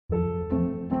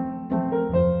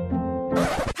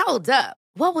Hold up.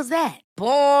 What was that?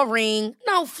 Boring.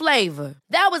 No flavor.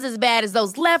 That was as bad as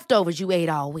those leftovers you ate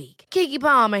all week. Keke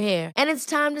Palmer here. And it's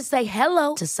time to say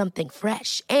hello to something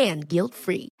fresh and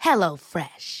guilt-free. Hello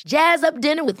Fresh. Jazz up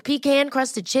dinner with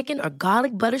pecan-crusted chicken or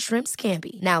garlic butter shrimp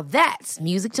scampi. Now that's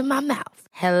music to my mouth.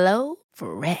 Hello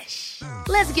Fresh.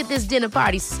 Let's get this dinner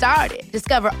party started.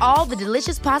 Discover all the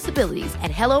delicious possibilities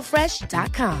at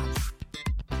hellofresh.com.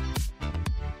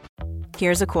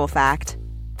 Here's a cool fact.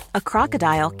 A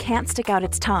crocodile can't stick out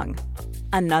its tongue.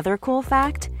 Another cool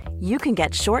fact, you can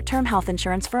get short-term health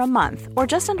insurance for a month or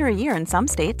just under a year in some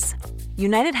states.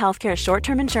 United Healthcare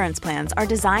short-term insurance plans are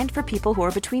designed for people who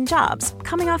are between jobs,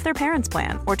 coming off their parents'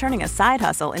 plan, or turning a side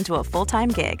hustle into a full-time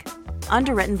gig.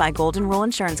 Underwritten by Golden Rule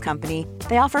Insurance Company,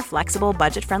 they offer flexible,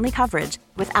 budget-friendly coverage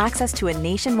with access to a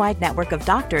nationwide network of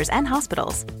doctors and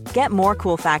hospitals. Get more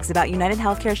cool facts about United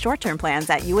Healthcare short-term plans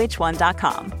at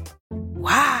uh1.com.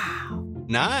 Wow.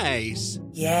 Nice.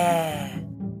 Yeah.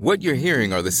 What you're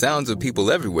hearing are the sounds of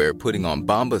people everywhere putting on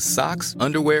Bombas socks,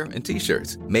 underwear, and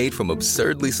T-shirts made from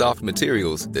absurdly soft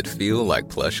materials that feel like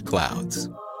plush clouds.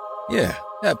 Yeah,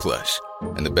 that plush.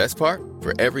 And the best part?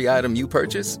 For every item you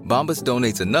purchase, Bombas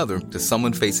donates another to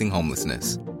someone facing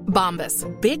homelessness. Bombas.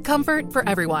 Big comfort for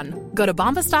everyone. Go to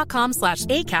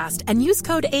bombas.com/ACAST and use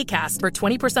code ACAST for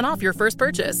 20% off your first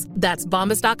purchase. That's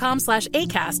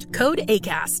bombas.com/ACAST. Code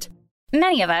ACAST.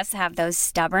 Many of us have those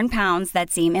stubborn pounds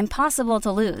that seem impossible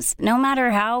to lose, no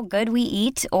matter how good we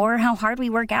eat or how hard we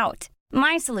work out.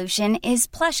 My solution is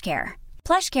PlushCare.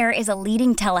 PlushCare is a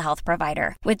leading telehealth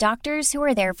provider with doctors who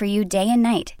are there for you day and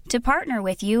night to partner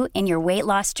with you in your weight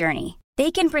loss journey. They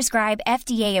can prescribe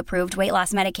FDA-approved weight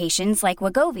loss medications like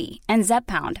Wegovy and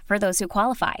Zepbound for those who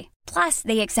qualify. Plus,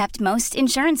 they accept most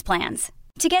insurance plans.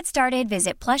 To get started,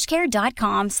 visit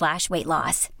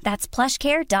plushcare.com/weightloss. That's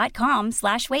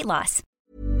plushcare.com/weightloss.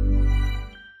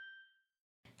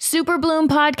 Super Bloom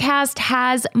Podcast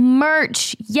has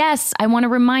merch. Yes, I want to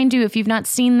remind you, if you've not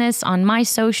seen this on my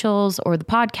socials or the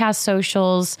podcast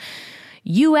socials,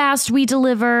 you asked, we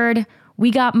delivered. We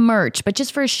got merch, but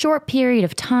just for a short period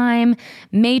of time.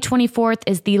 May 24th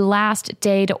is the last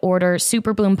day to order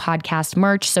Super Bloom Podcast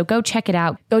merch, so go check it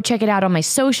out. Go check it out on my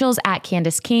socials at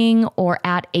Candace King or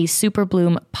at a Super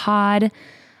Bloom Pod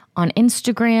on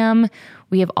Instagram.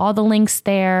 We have all the links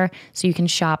there, so you can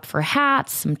shop for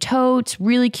hats, some totes,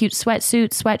 really cute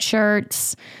sweatsuits,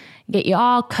 sweatshirts, get you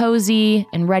all cozy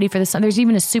and ready for the sun. There's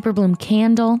even a Super Bloom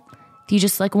candle. Do you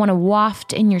just want to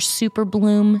waft in your Super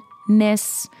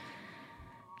Bloom-ness?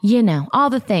 You know,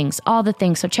 all the things.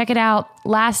 So check it out.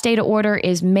 Last day to order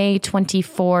is May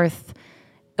 24th.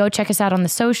 Go check us out on the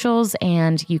socials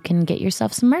and you can get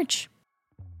yourself some merch.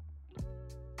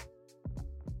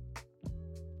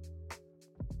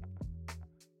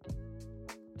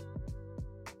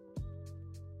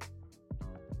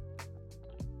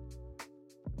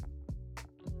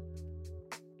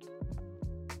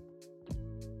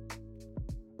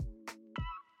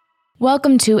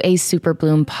 Welcome to a Super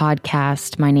Bloom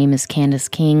podcast. My name is Candace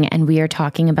King, and we are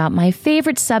talking about my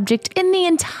favorite subject in the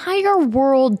entire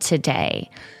world today,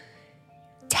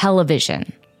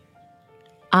 television.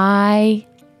 I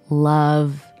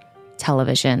love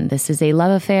television. This is a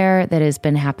love affair that has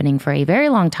been happening for a very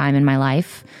long time in my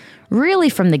life, really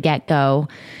from the get-go.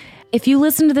 If you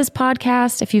listen to this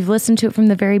podcast, if you've listened to it from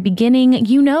the very beginning,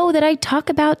 you know that I talk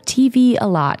about TV a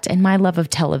lot and my love of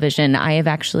television. I have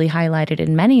actually highlighted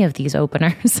in many of these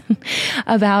openers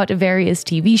about various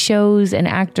TV shows and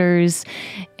actors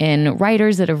and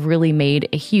writers that have really made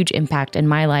a huge impact in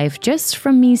my life just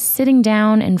from me sitting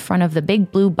down in front of the big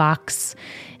blue box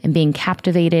and being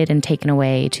captivated and taken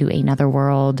away to another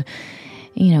world.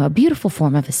 You know, a beautiful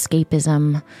form of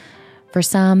escapism for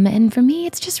some, and for me,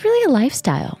 it's just really a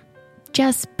lifestyle.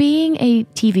 Just being a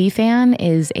TV fan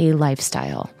is a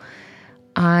lifestyle.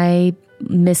 I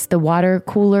miss the water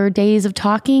cooler days of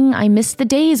talking. I miss the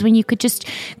days when you could just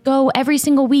go every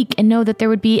single week and know that there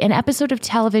would be an episode of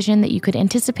television that you could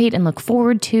anticipate and look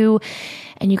forward to.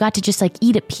 And you got to just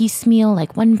eat a piecemeal,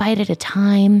 one bite at a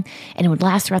time. And it would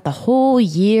last throughout the whole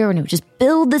year. And it would just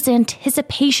build this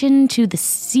anticipation to the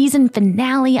season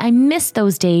finale. I miss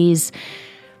those days.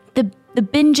 The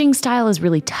binging style is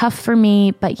really tough for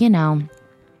me, but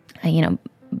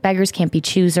beggars can't be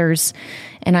choosers,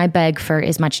 and I beg for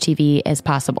as much TV as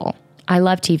possible. I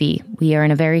love TV. We are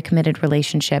in a very committed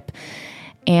relationship,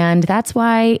 and that's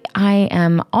why I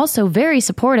am also very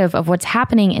supportive of what's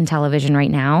happening in television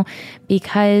right now,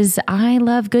 because I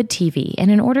love good TV, and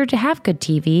in order to have good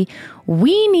TV,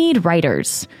 we need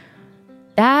writers.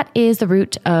 That is the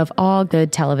root of all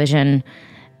good television.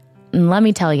 And let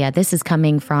me tell you, this is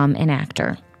coming from an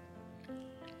actor.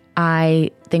 I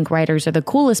think writers are the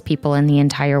coolest people in the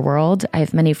entire world. I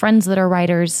have many friends that are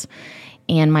writers,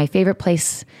 and my favorite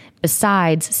place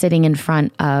besides sitting in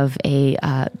front of a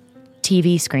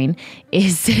TV screen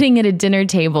is sitting at a dinner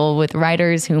table with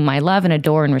writers whom I love and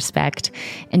adore and respect,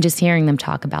 and just hearing them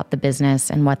talk about the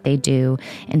business and what they do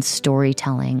and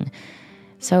storytelling.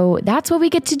 So that's what we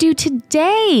get to do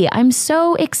today. I'm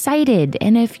so excited.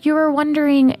 And if you're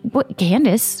wondering, what,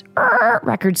 Candace,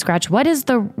 record scratch, what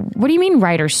do you mean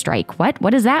writer's strike?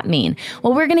 What does that mean?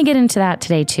 Well, we're going to get into that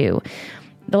today too.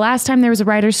 The last time there was a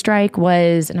writer's strike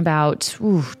was in about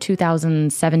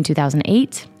 2007,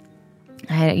 2008.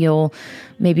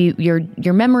 Maybe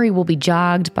your memory will be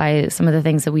jogged by some of the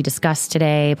things that we discussed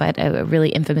today, but a really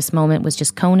infamous moment was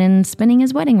just Conan spinning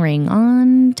his wedding ring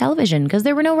on television because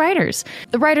there were no writers.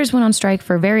 The writers went on strike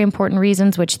for very important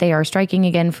reasons, which they are striking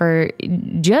again for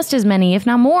just as many, if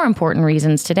not more important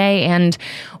reasons today. And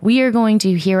we are going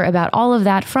to hear about all of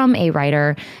that from a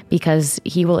writer because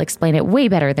he will explain it way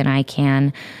better than I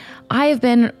can. I have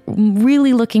been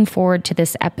really looking forward to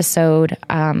this episode.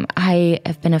 I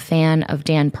have been a fan of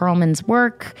Dan Perlman's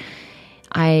work.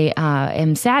 I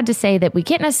am sad to say that we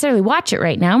can't necessarily watch it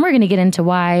right now, and we're going to get into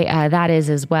why that is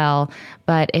as well.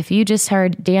 But if you just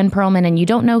heard Dan Perlman and you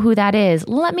don't know who that is,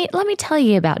 let me tell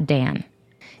you about Dan.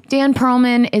 Dan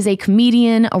Perlman is a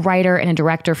comedian, a writer, and a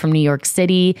director from New York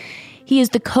City. He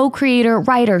is the co-creator,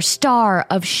 writer, star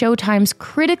of Showtime's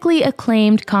critically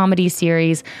acclaimed comedy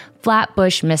series,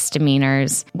 Flatbush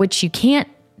Misdemeanors, which you can't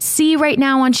see right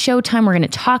now on Showtime. We're going to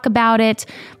talk about it,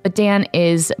 but Dan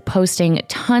is posting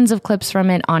tons of clips from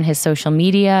it on his social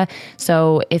media.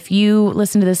 So if you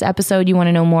listen to this episode, you want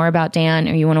to know more about Dan,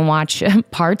 or you want to watch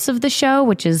parts of the show,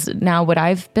 which is now what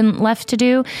I've been left to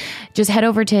do, just head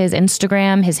over to his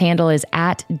Instagram. His handle is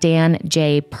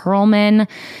 @DanJPerlman.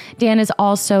 Dan is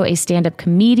also a stand-up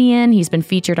comedian. He's been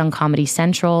featured on Comedy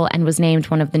Central and was named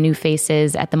one of the new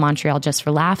faces at the Montreal Just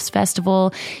for Laughs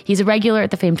Festival. He's a regular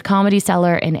at the famed Comedy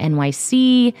Cellar in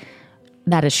NYC.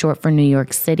 That is short for New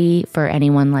York City for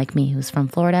anyone like me who's from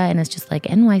Florida and is just like,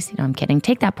 NYC. No, I'm kidding.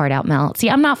 Take that part out, Mel. See,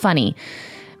 I'm not funny.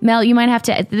 Mel, you might have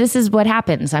to, this is what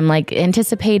happens. I'm like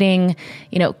anticipating,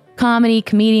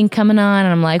 comedian coming on,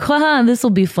 and I'm like, haha, this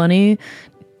will be funny.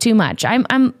 Too much.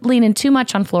 I'm leaning too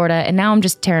much on Florida, and now I'm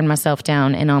just tearing myself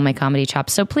down in all my comedy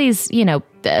chops. So please,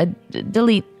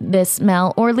 delete this,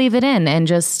 Mel, or leave it in and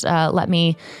just let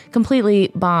me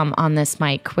completely bomb on this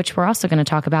mic, which we're also going to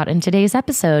talk about in today's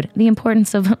episode, the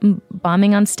importance of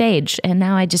bombing on stage. And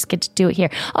now I just get to do it here.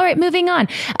 All right, moving on.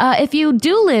 If you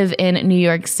do live in New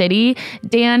York City,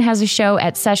 Dan has a show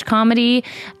at Sesh Comedy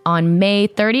on May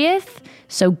 30th.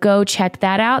 So go check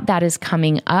that out. That is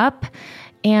coming up.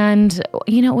 And,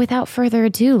 without further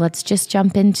ado, let's just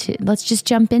jump into it. Let's just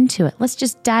dive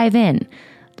in.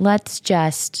 Let's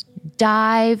just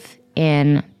dive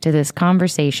in to this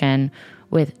conversation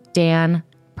with Dan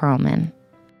Perlman.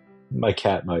 My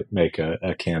cat might make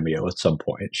a cameo at some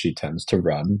point. She tends to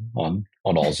run on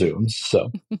all Zooms.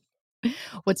 So,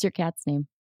 what's your cat's name?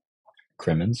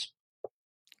 Crimmins.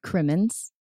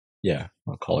 Crimmins? Yeah,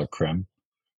 I'll call her Crim.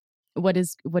 What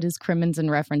is Crimmins in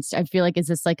reference to? I feel like, is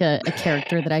this like a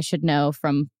character that I should know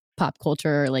from pop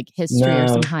culture or like history or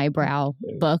some highbrow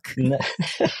book?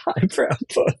 Highbrow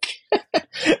book.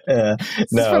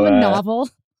 This is from a novel.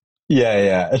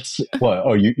 Yeah. It's what?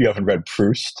 Oh, you haven't read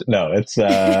Proust? No, it's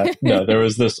no.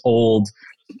 There's this old,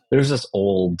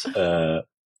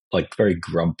 like very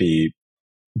grumpy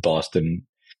Boston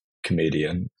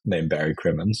comedian named Barry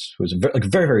Crimmins, who's a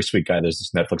very, very sweet guy. There's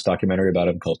this Netflix documentary about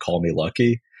him called Call Me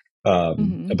Lucky.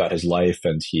 About his life,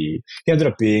 and he ended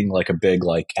up being like a big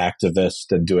like activist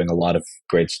and doing a lot of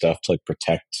great stuff to like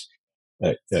protect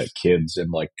kids and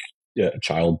like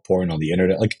child porn on the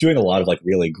internet, like doing a lot of like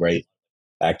really great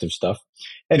active stuff.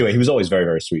 Anyway, he was always very,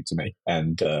 very sweet to me,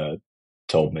 and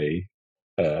told me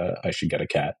I should get a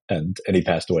cat, and he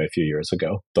passed away a few years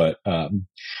ago. But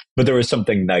there was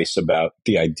something nice about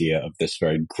the idea of this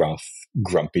very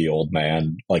grumpy old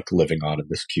man like living on in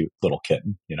this cute little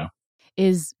kitten,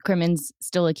 Is Crimmins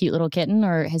still a cute little kitten,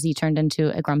 or has he turned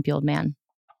into a grumpy old man?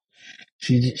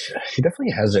 She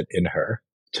definitely has it in her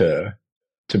to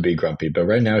be grumpy, but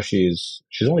right now she's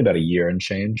only about a year and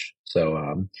change,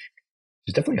 so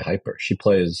she's definitely a hyper. She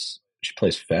plays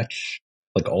fetch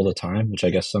like all the time, which I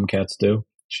guess some cats do.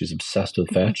 She's obsessed with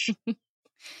fetch.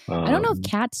 I don't know if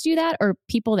cats do that, or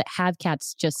people that have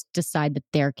cats just decide that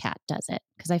their cat does it,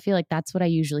 because I feel like that's what I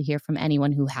usually hear from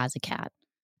anyone who has a cat.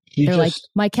 They're like,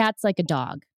 my cat's like a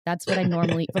dog. That's what I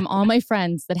normally, from all my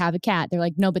friends that have a cat, they're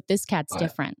like, no, but this cat's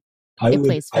different. It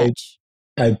plays fetch.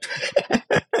 I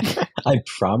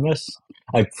promise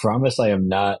I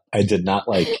did not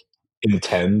like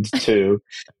intend to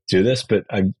do this, but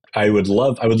I would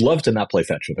love to not play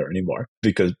fetch with her anymore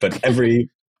but every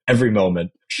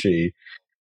moment she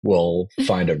will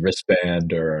find a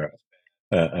wristband or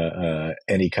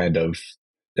any kind of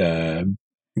uh,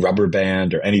 rubber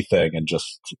band or anything and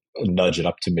just nudge it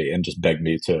up to me and just beg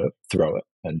me to throw it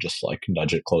and just like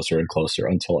nudge it closer and closer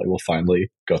until I will finally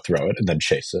go throw it and then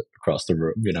chase it across the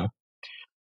room, you know?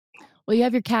 Well, you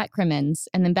have your cat Crimmins,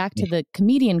 and then back to the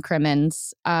comedian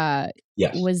Crimmins.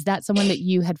 Yes. Was that someone that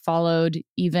you had followed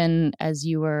even as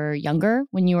you were younger,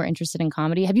 when you were interested in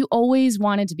comedy? Have you always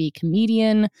wanted to be a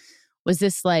comedian? Was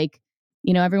this like,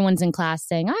 everyone's in class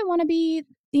saying, I want to be,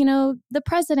 the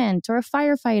president or a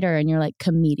firefighter, and you're like,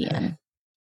 comedian?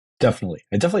 Definitely.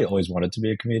 I definitely always wanted to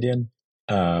be a comedian.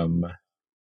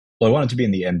 Well, I wanted to be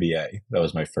in the NBA. That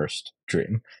was my first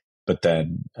dream. But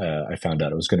then I found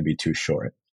out it was going to be too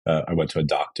short. I went to a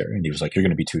doctor and he was like, you're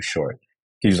going to be too short.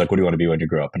 He was like, what do you want to be when you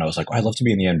grow up? And I was like, oh, I'd love to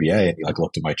be in the NBA. And he like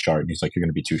looked at my chart and he's like, you're going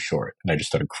to be too short. And I just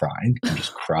started crying and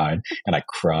just cried. And I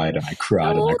cried and I cried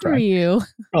How and I old cried. were you?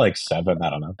 Like 7, I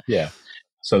don't know. Yeah.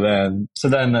 So then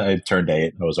I turned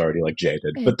 8 and I was already like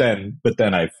jaded. But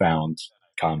then I found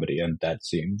comedy and that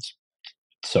seemed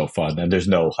so fun. And there's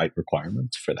no height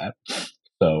requirements for that.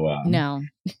 So No.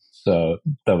 So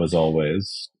that was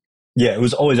always, it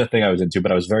was always a thing I was into,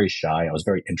 but I was very shy. I was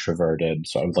very introverted.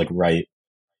 So I would like write,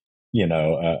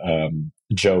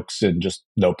 jokes in just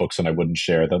notebooks and I wouldn't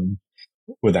share them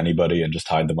with anybody and just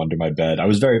hide them under my bed. I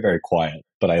was very, very quiet,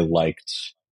 but I liked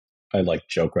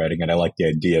joke writing and I liked the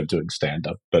idea of doing stand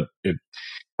up, but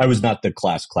I was not the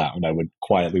class clown. I would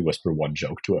quietly whisper one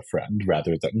joke to a friend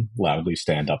rather than loudly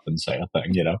stand up and say a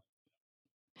thing,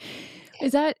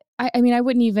 Is that, I mean, I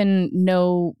wouldn't even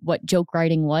know what joke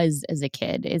writing was as a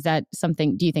kid. Is that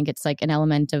something, do you think it's like an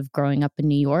element of growing up in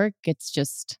New York? It's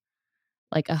just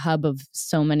like a hub of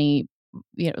so many,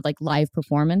 like live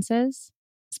performances,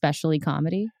 especially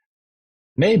comedy?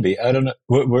 Maybe. I don't know.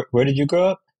 Where did you grow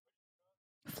up?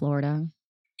 Florida.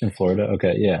 In Florida?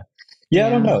 Okay, yeah. Yeah, I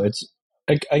don't know.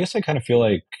 I guess I kind of feel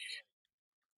like,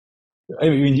 I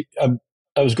mean,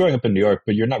 I was growing up in New York,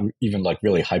 but you're not even like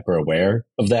really hyper aware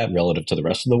of that relative to the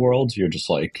rest of the world. You're just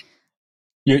like,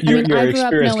 your I grew up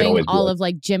experience can knowing always all be of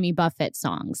like Jimmy Buffett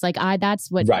songs. Like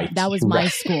Right, that was my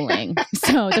right. schooling.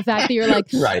 So the fact that you're like,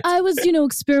 Right. I was,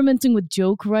 experimenting with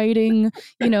joke writing,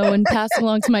 and passing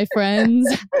along to my friends.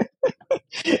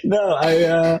 No,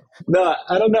 I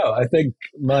don't know. I think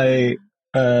my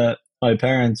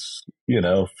parents,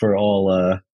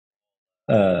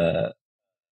 uh,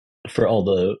 for all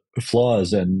the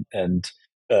flaws and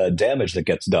damage that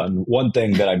gets done. One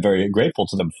thing that I'm very grateful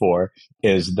to them for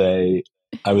is they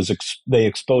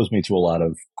exposed me to a lot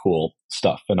of cool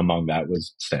stuff, and among that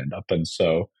was stand up. And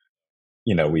so,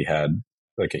 we had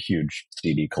like a huge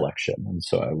CD collection, and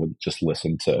so I would just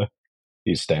listen to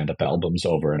these stand up albums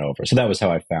over and over. So that was how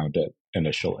I found it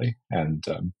initially. And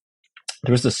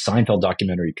there was this Seinfeld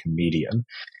documentary Comedian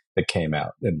that came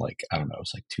out in like, I don't know, it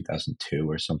was like 2002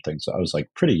 or something. So I was like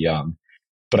pretty young,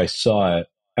 but I saw it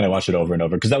and I watched it over and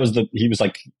over because it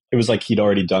was like he'd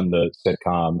already done the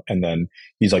sitcom and then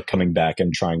he's like coming back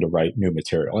and trying to write new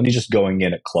material and he's just going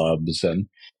in at clubs and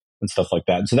stuff like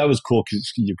that. And so that was cool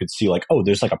because you could see like, oh,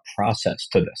 there's like a process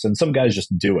to this. And some guys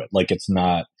just do it. Like it's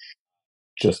not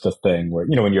just a thing where,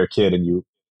 when you're a kid and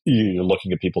you're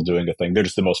looking at people doing a thing, they're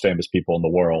just the most famous people in the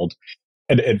world.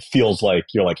 And it feels like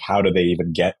you're like, how do they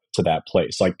even get to that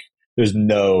place? Like there's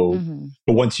no,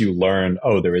 but once you learn,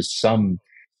 oh, there is some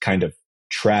kind of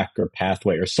track or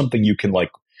pathway or something you can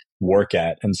like work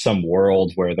at in some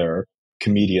world where there are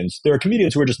comedians who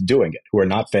are just doing it, who are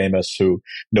not famous, who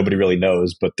nobody really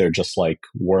knows, but they're just like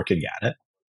working at it.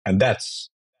 And that's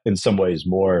in some ways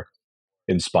more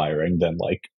inspiring than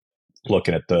like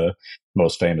looking at the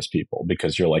most famous people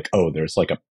because you're like, oh, there's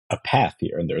like a path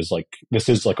here and there's like, this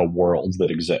is like a world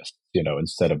that exists,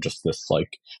 instead of just this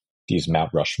like these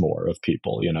Mount Rushmore of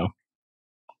people,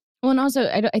 Well, and also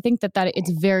I think that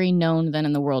it's very known then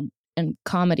in the world and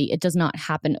comedy, it does not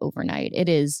happen overnight. It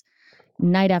is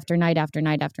night after night after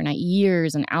night after night,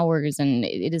 years and hours. And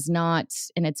it is not,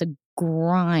 and it's a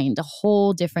grind, a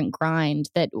whole different grind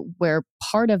where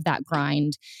part of that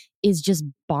grind is just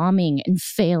bombing and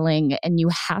failing. And you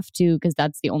have to, because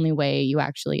that's the only way you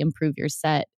actually improve your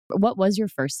set. What was your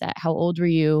first set? How old were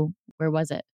you? Where was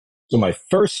it? So my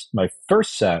first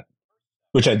set,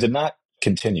 which I did not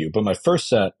continue, but my first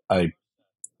set, I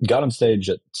got on stage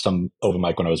at some open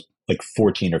mic when I was like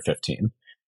 14 or 15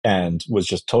 and was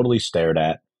just totally stared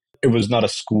at. It was not a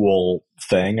school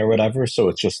thing or whatever. So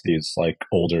it's just these like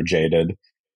older, jaded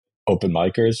open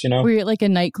micers, Were you at like a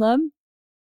nightclub?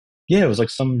 Yeah, it was like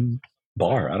some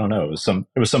bar. I don't know. It was some,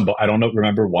 I don't know,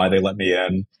 remember why they let me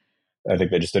in. I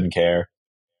think they just didn't care.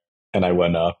 And I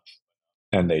went up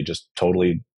and they just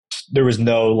totally, there was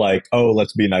no like, oh,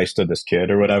 let's be nice to this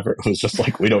kid or whatever. It was just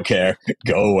like, we don't care.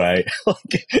 Go away.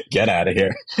 Get out of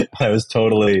here. I was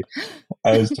totally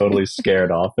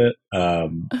scared off it.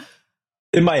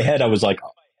 In my head, I was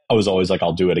always like,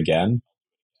 I'll do it again.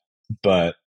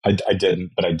 But I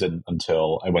didn't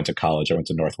until I went to college. I went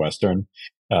to Northwestern.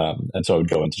 And so I would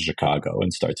go into Chicago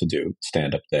and start to do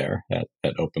stand up there at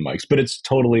open mics. But it's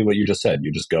totally what you just said.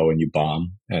 You just go and you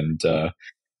bomb and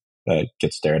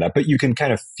get stared at. But you can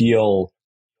kind of feel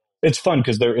it's fun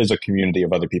because there is a community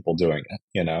of other people doing it,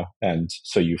 you know? And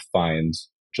so you find,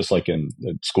 just like in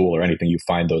school or anything, you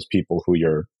find those people who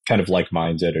you're kind of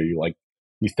like-minded or you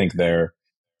think they're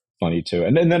funny too.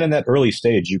 And then in that early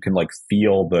stage, you can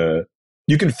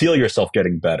you can feel yourself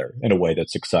getting better in a way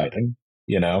that's exciting,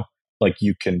 you know? Like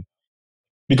you can,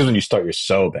 because when you start, you're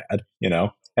so bad, you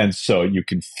know? And so you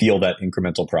can feel that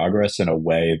incremental progress in a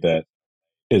way that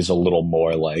is a little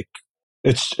more like,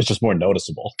 it's just more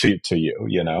noticeable to you,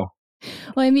 you know?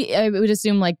 Well, I mean, I would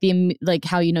assume like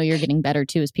how you know you're getting better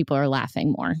too is people are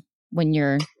laughing more when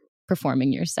you're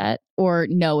performing your set. Or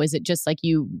no, is it just like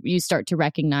you start to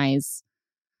recognize,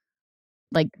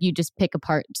 like you just pick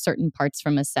apart certain parts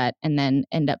from a set and then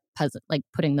end up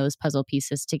putting those puzzle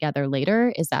pieces together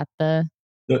later? Is that the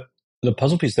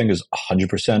puzzle piece thing is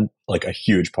 100% like a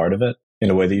huge part of it in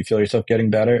a way that you feel yourself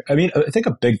getting better. I mean, I think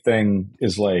a big thing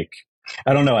is like,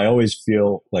 I don't know. I always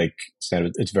feel like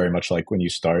it's very much like when you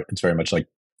start, it's very much like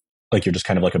you're just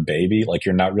kind of like a baby. Like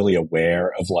you're not really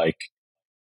aware of like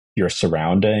your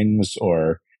surroundings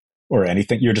or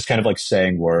anything. You're just kind of like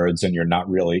saying words and you're not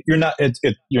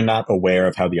aware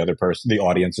of how the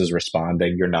audience is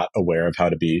responding. You're not aware of how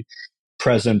to be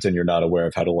present and you're not aware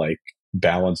of how to like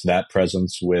balance that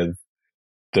presence with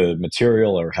the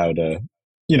material or how to,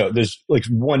 there's like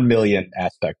 1 million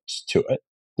aspects to it.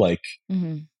 Like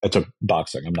I took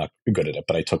boxing. I'm not good at it,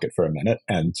 but I took it for a minute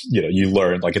and, you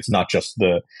learn like, it's not just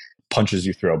the punches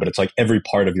you throw, but it's like every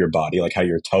part of your body, like how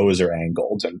your toes are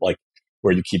angled and like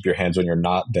where you keep your hands when you're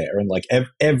not there. And like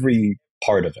every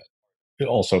part of it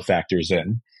also factors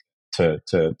in to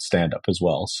stand up as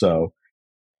well. So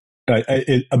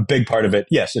a big part of it,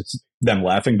 yes, it's them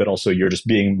laughing, but also you're just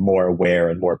being more aware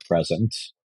and more present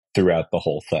throughout the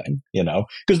whole thing,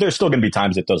 because there's still going to be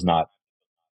times it does not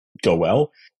go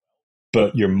well,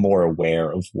 but you're more aware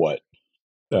of what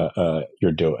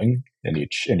you're doing in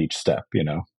each step.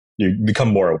 You become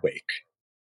more awake.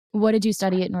 What did you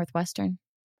study at Northwestern?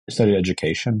 I studied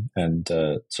education and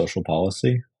social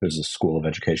policy. There's a school of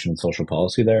education and social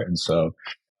policy there, and so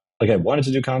like I wanted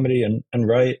to do comedy and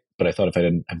write, but I thought if I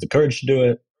didn't have the courage to do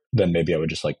it, then maybe I would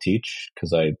just like teach,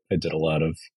 because I did a lot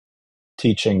of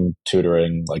teaching,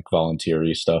 tutoring, like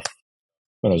volunteer-y stuff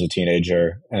when I was a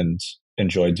teenager and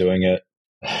enjoyed doing it.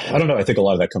 I don't know. I think a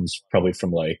lot of that comes probably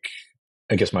from like,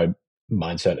 I guess my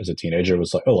mindset as a teenager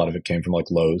was like, a lot of it came from like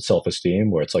low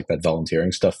self-esteem, where it's like that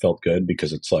volunteering stuff felt good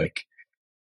because it's like,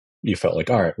 you felt like,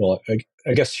 all right, well,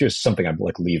 I guess here's something I'm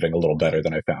like leaving a little better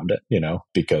than I found it,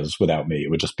 because without me, it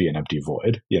would just be an empty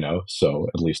void, so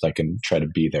at least I can try to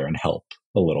be there and help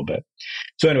a little bit.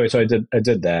 So anyway, so I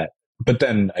did that, but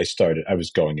then I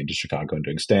was going into Chicago and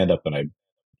doing stand-up, and I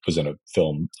was in a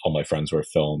film. All my friends were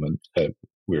film, and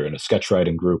we were in a sketch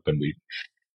writing group, and we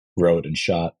wrote and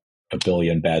shot 1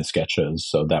 billion bad sketches.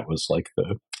 So that was like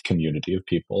the community of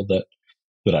people that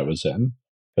I was in.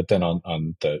 But then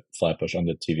on the Flatbush, on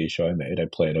the TV show I made, I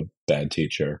played a bad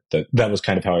teacher. That was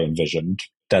kind of how I envisioned.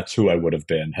 That's who I would have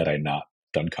been had I not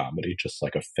done comedy, just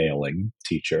like a failing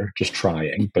teacher, just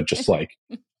trying, but just like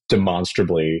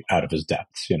demonstrably out of his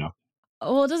depths,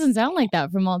 Well, it doesn't sound like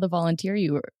that from all the volunteer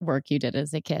work you did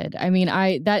as a kid. I mean,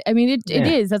 it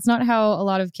is. That's not how a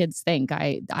lot of kids think.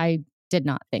 I did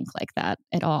not think like that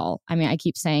at all. I mean, I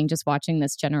keep saying, just watching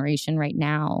this generation right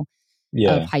now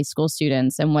of high school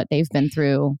students and what they've been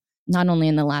through, not only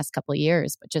in the last couple of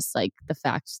years, but just like the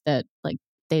fact that like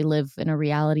they live in a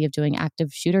reality of doing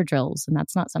active shooter drills, and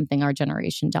that's not something our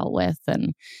generation dealt with.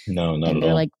 And no, not and at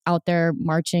they're all. like out there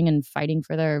marching and fighting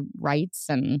for their rights.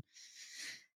 And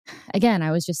again,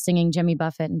 I was just singing Jimmy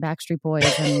Buffett and Backstreet Boys,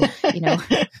 and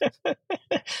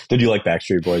Did you like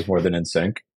Backstreet Boys more than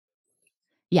NSYNC?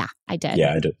 Yeah, I did.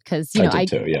 Yeah, I did. Because I did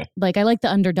too. Yeah, like I like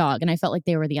the underdog, and I felt like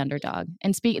they were the underdog.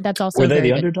 And that's also were a they very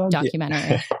the good underdog? documentary.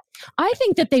 Yeah. I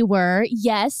think that they were.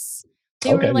 Yes,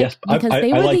 they were like, yes. because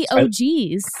they were the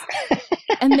OGs,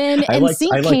 and then I NSYNC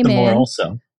liked came them more in.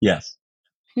 also. Yes.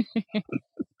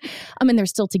 I mean, they're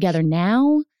still together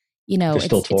now. You know, They're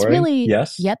still it's touring? really,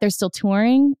 Yes. yet they're still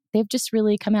touring. They've just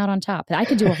really come out on top. I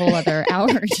could do a whole other hour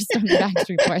just on the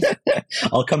Backstreet Boys.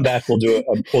 I'll come back. We'll do a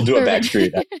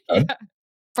Backstreet episode. Yeah,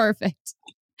 perfect.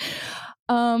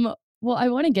 Well, I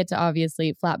want to get to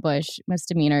obviously Flatbush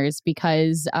misdemeanors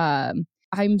because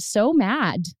I'm so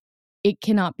mad it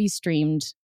cannot be streamed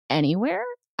anywhere.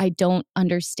 I don't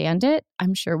understand it.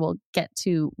 I'm sure we'll get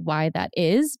to why that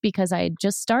is because I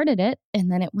just started it and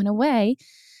then it went away.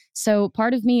 So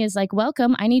part of me is like,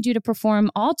 welcome, I need you to perform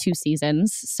all 2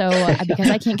 seasons. So because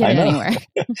I can't get it anywhere.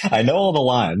 I know all the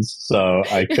lines, so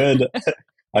I could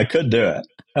do it.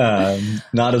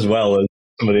 Not as well as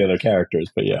some of the other characters,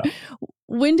 but yeah.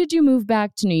 When did you move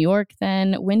back to New York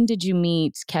then? When did you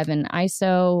meet Kevin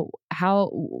Iso? How,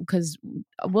 because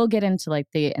we'll get into like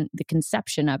the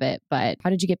conception of it, but how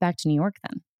did you get back to New York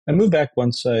then? I moved back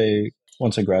once I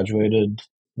graduated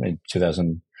in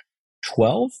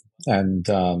 2012 and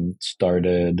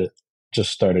started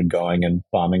going and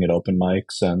bombing at open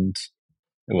mics, and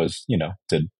it was,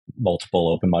 did multiple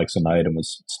open mics a night and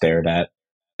was stared at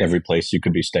every place you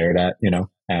could be stared at,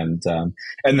 and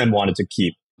then wanted to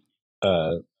keep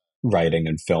writing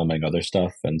and filming other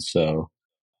stuff. And so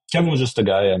Kevin was just a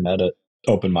guy I met at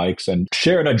open mics and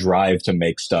shared a drive to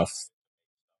make stuff,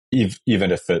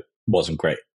 even if it wasn't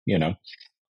great,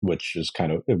 which is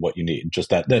kind of what you need. Just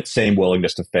that same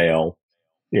willingness to fail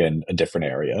in a different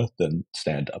area than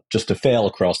stand up, just to fail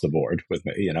across the board with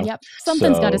me, Yep.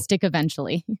 Something's got to stick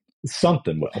eventually.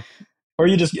 Something will, or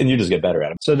you just get better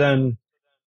at it. So then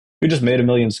we just made a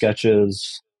million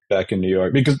sketches back in New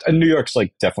York, because New York's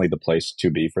like definitely the place to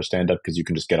be for stand up because you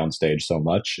can just get on stage so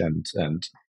much. And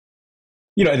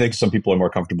I think some people are more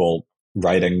comfortable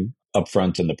writing up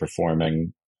front and the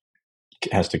performing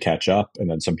has to catch up. And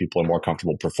then some people are more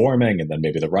comfortable performing and then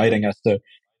maybe the writing has to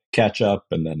catch up.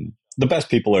 And then the best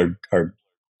people are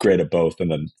great at both.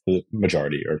 And then the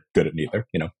majority are good at neither,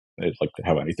 it's like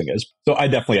how anything is. So I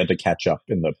definitely had to catch up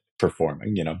in the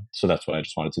performing, so that's why I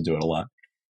just wanted to do it a lot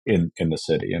in the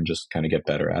city and just kind of get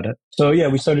better at it. So yeah,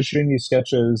 we started shooting these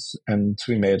sketches and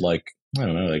we made like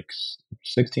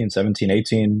 16, 17,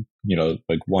 18,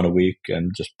 like one a week,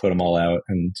 and just put them all out.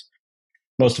 And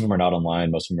most of them are not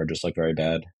online. Most of them are just like very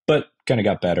bad, but kind of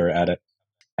got better at it.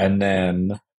 And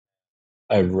then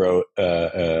I wrote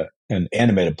an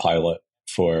animated pilot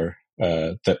for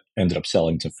that ended up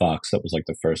selling to Fox. That was like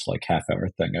the first like half-hour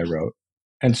thing I wrote.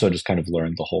 And so just kind of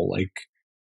learned the whole like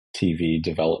TV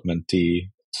development-y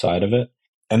side of it.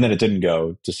 And then it didn't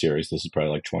go to series. This is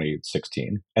probably like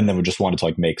 2016. And then we just wanted to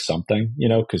like make something,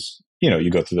 because, you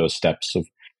go through those steps of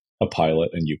a pilot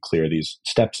and you clear these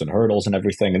steps and hurdles and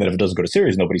everything. And then if it doesn't go to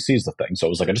series, nobody sees the thing. So it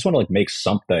was like, I just want to like make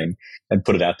something and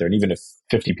put it out there. And even if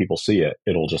 50 people see it,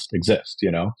 it'll just exist,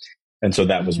 And so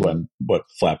that was what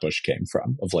Flatbush came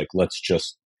from, of like,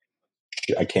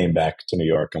 I came back to New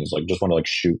York and was like, just want to like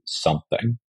shoot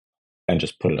something and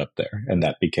just put it up there. And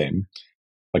that became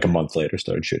like a month later,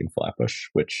 started shooting Flatbush,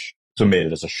 so made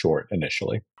it as a short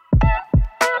initially.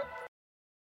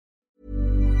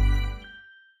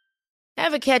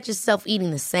 Ever catch yourself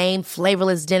eating the same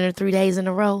flavorless dinner 3 days in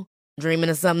a row? Dreaming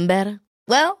of something better?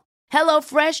 Well,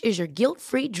 HelloFresh is your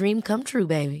guilt-free dream come true,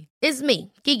 baby. It's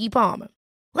me, Keke Palmer.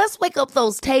 Let's wake up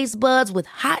those taste buds with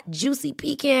hot, juicy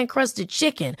pecan-crusted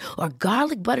chicken or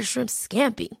garlic butter shrimp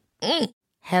scampi.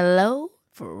 Hello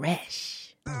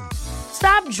Fresh.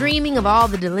 Stop dreaming of all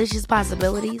the delicious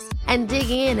possibilities and dig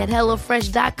in at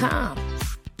HelloFresh.com.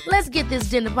 Let's get this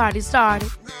dinner party started.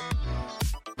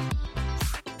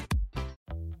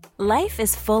 Life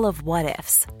is full of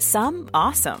what-ifs. Some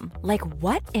awesome, like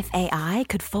what if AI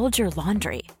could fold your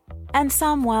laundry? And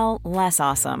some, well, less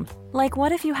awesome, like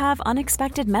what if you have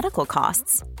unexpected medical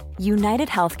costs? United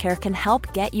Healthcare can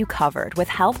help get you covered with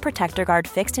Health Protector Guard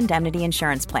fixed indemnity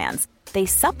insurance plans. They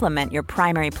supplement your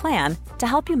primary plan to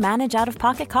help you manage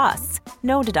out-of-pocket costs.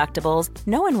 No deductibles,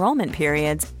 no enrollment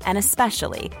periods, and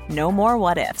especially no more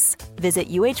what-ifs. Visit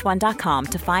UH1.com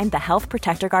to find the Health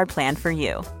Protector Guard plan for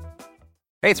you.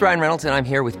 Hey, it's Ryan Reynolds, and I'm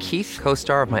here with Keith,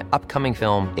 co-star of my upcoming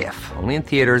film, If, only in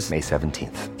theaters May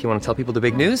 17th. Do you want to tell people the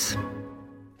big news?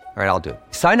 All right, I'll do it.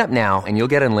 Sign up now and you'll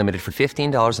get unlimited for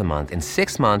 $15 a month and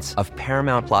 6 months of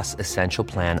Paramount Plus Essential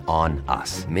Plan on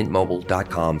us.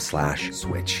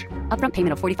 MintMobile.com/switch. Upfront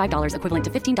payment of $45 equivalent to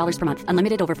 $15 per month.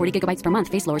 Unlimited over 40 gigabytes per month.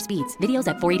 Face lower speeds. Videos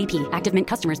at 480p. Active Mint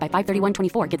customers by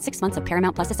 531.24 get 6 months of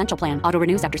Paramount Plus Essential Plan. Auto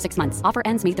renews after 6 months. Offer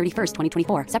ends May 31st,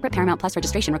 2024. Separate Paramount Plus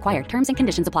registration required. Terms and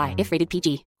conditions apply if rated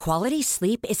PG. Quality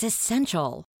sleep is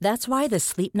essential. That's why the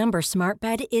Sleep Number Smart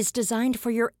Bed is designed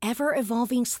for your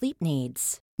ever-evolving sleep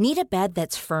needs. Need a bed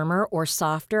that's firmer or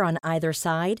softer on either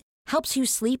side? helps you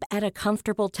sleep at a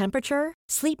comfortable temperature.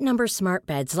 Sleep Number Smart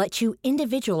Beds let you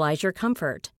individualize your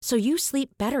comfort so you sleep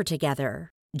better together.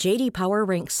 JD Power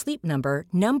ranks Sleep Number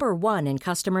number 1 in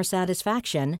customer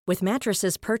satisfaction with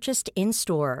mattresses purchased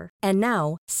in-store. And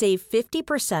now, save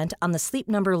 50% on the Sleep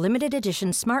Number Limited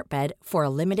Edition Smart Bed for a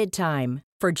limited time.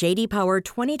 For JD Power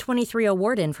 2023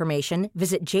 award information,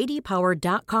 visit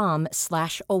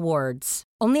jdpower.com/awards.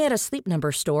 Only at a Sleep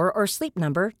Number store or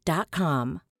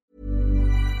sleepnumber.com.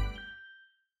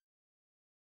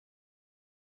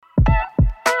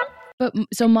 But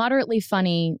so Moderately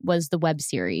Funny was the web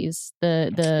series,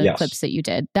 the Yes. clips that you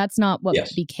did. That's not what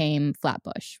Yes. became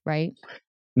Flatbush, right?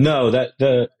 No, it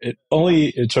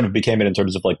sort of became it in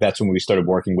terms of like, that's when we started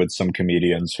working with some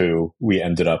comedians who we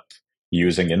ended up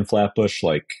using in Flatbush,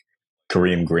 like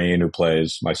Kareem Green, who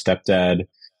plays my stepdad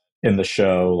in the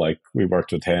show. Like, we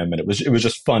worked with him, and it was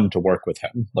just fun to work with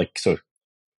him. Like, so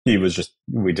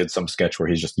we did some sketch where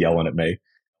he's just yelling at me.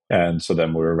 And so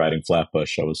then we were writing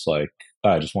Flatbush. I was like,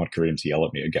 I just want Kareem to yell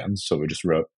at me again. So we just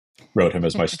wrote him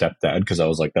as my stepdad, because I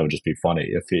was like, that would just be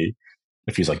funny if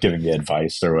he's like giving me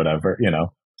advice or whatever, you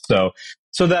know? So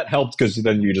that helped, because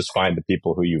then you just find the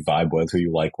people who you vibe with, who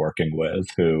you like working with,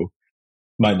 who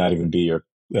might not even be your,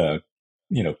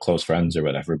 close friends or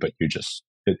whatever, but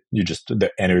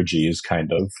the energies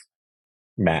kind of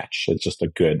match. It's just a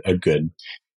good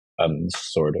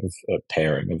sort of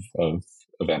pairing of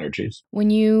energies. When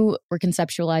you were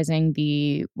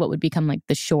conceptualizing what would become like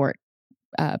the short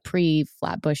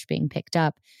pre-Flatbush being picked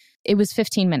up, it was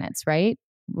 15 minutes, right?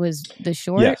 Was the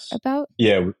short Yes. about?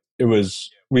 Yeah, it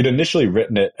was. We'd initially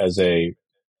written it as a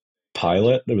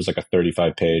pilot. It was like a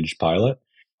 35-page pilot.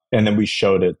 And then we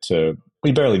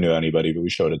barely knew anybody, but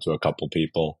we showed it to a couple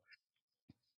people.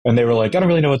 And they were like, I don't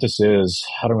really know what this is.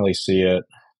 I don't really see it,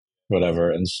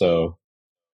 whatever. And so,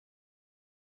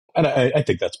 and I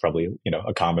think that's probably,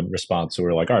 a common response. So we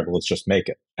were like, all right, well, let's just make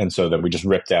it. And so then we just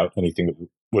ripped out anything that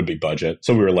would be budget.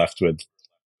 So we were left with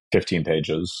 15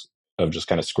 pages of just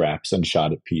kind of scraps and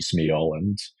shot it piecemeal,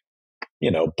 and,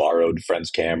 borrowed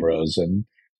friends' cameras. And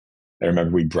I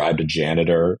remember we bribed a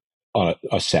janitor on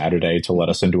a Saturday to let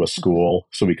us into a school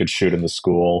so we could shoot in the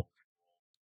school.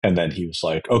 And then he was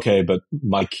like, okay, but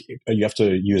you have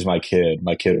to use my kid.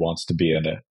 My kid wants to be in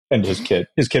it. And his kid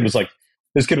was like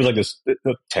this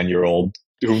 10-year-old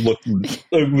who looked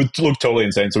totally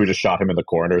insane. So we just shot him in the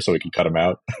corner so we could cut him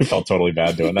out. I felt totally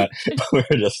bad doing that. But we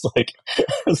were just like,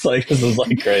 it's like, this is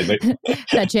like crazy.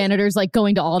 That janitor's like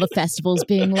going to all the festivals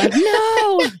being like,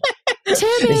 no,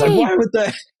 Timmy. He's like, why would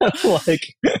that?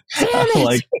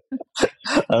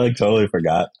 I totally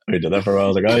forgot we did that for a while. I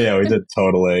was like, oh yeah, we did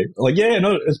totally. Like, yeah,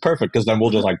 no, it's perfect, because then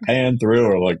we'll just like pan through,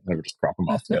 or like never just crop them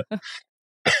off. Yeah.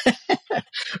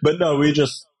 But no, we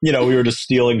just, we were just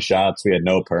stealing shots. We had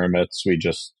no permits. We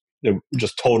just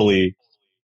totally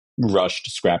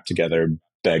rushed, scrapped together,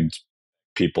 begged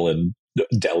people in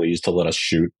delis to let us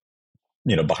shoot,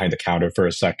 behind the counter for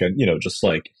a second, just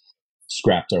like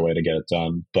scrapped our way to get it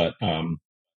done. But I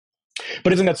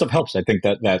think that stuff helps. I think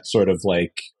that sort of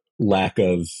like lack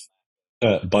of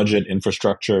budget,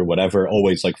 infrastructure, whatever,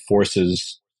 always like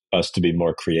forces us to be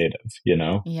more creative.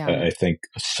 Yeah. I think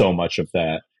so much of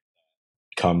that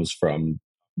comes from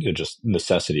just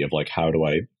necessity of like, how do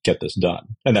I get this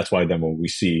done? And that's why then when we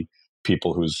see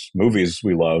people whose movies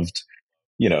we loved,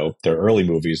 their early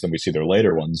movies, then we see their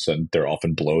later ones, and they're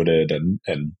often bloated and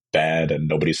bad, and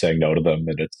nobody's saying no to them,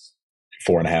 and it's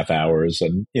 4.5 hours,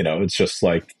 and it's just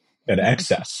like an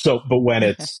excess. So, but when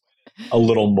it's a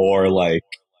little more like,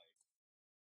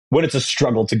 when it's a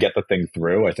struggle to get the thing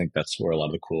through, I think that's where a lot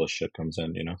of the coolest shit comes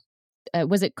in.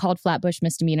 Was it called Flatbush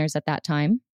Misdemeanors at that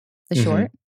time? The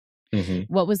short? Mm-hmm.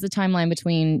 What was the timeline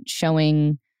between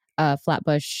showing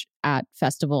Flatbush at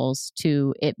festivals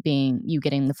to it being you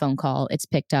getting the phone call, it's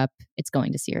picked up, it's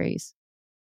going to series?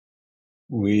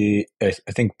 I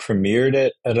think premiered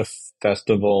it at a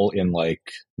festival in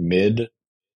like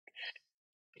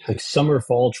summer,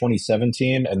 fall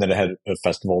 2017. And then it had a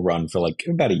festival run for like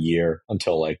about a year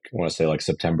until like, I want to say like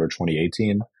September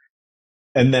 2018.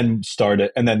 And then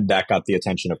that got the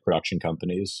attention of production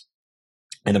companies.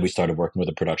 And then we started working with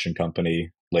a production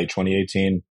company late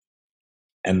 2018,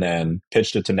 and then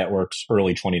pitched it to networks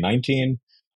early 2019.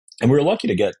 And we were lucky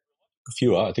to get a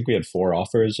few. I think we had 4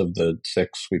 offers of the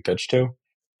 6 we pitched to,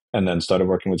 and then started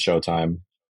working with Showtime.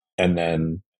 And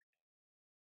then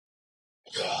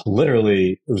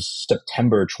literally it was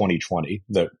September 2020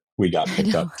 that we got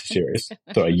picked up to series.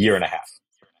 So a year and a half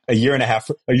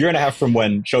from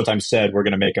when Showtime said we're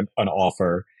going to make an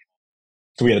offer.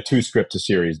 So we had a 2 script to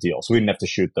series deal. So we didn't have to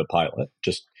shoot the pilot,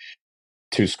 just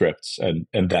 2 scripts. And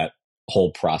that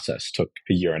whole process took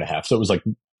a year and a half. So it was like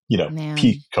Man.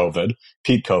 peak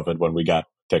COVID when we got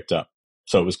picked up.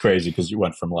 So it was crazy because you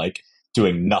went from like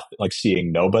doing nothing, like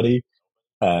seeing nobody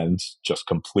and just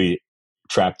complete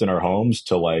trapped in our homes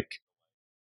to like,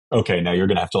 okay, now you're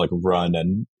going to have to like run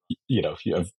and, you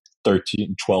have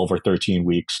 12 or 13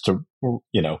 weeks to,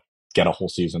 get a whole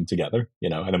season together,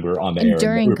 and then we were on the And air and we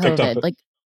during were picked up. COVID, like,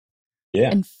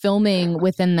 Yeah. and filming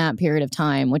within that period of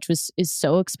time, which is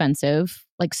so expensive,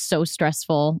 like so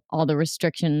stressful, all the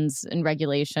restrictions and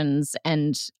regulations,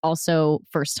 and also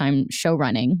first time show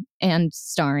running and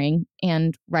starring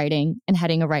and writing and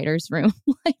heading a writer's room.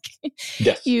 Like,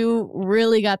 Yes. you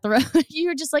really got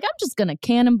you're just like, I'm just gonna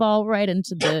cannonball right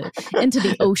into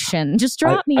the ocean. Just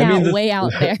drop me way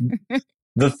out there.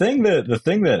 The thing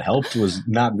that helped was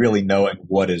not really knowing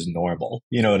what is normal.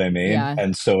 You know what I mean? Yeah.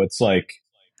 And so it's like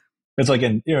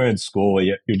in school,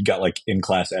 you'd got like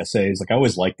in-class essays. Like I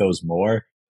always liked those more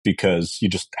because you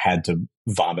just had to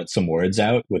vomit some words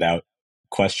out without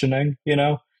questioning,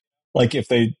 Like if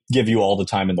they give you all the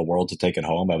time in the world to take it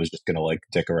home, I was just going to like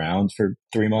dick around for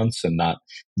 3 months and not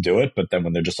do it. But then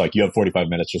when they're just like, you have 45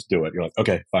 minutes, just do it. You're like,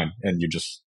 okay, fine. And you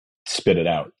just spit it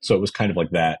out. So it was kind of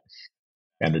like that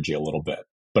energy a little bit,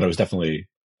 but I was definitely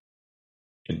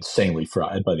insanely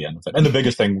fried by the end of it. And the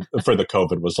biggest thing for the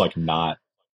COVID was like not,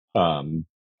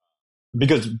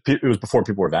 because it was before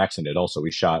people were vaccinated. Also,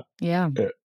 we shot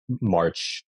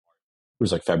March. It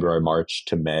was like February, March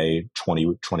to May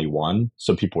 2021.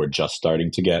 So people were just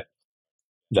starting to get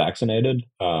vaccinated.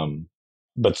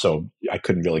 But so I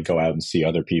couldn't really go out and see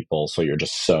other people. So you're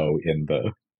just so in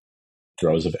the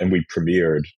throes of, and we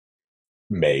premiered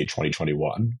May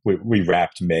 2021. We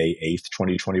wrapped May 8th,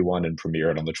 2021 and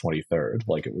premiered on the 23rd.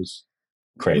 Like it was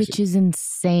crazy. Which is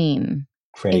insane.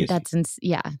 Crazy.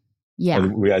 Yeah. Yeah.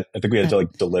 And I think we had to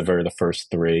like deliver the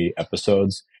first 3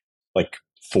 episodes like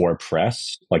for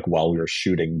press, like while we were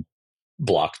shooting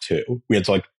block 2. We had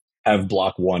to like have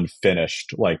block 1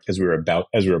 finished, like as we were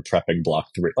prepping block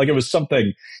 3. Like it was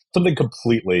something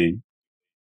completely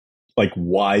like,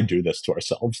 why do this to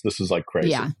ourselves? This is like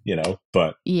crazy,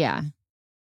 but yeah.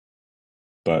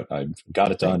 But I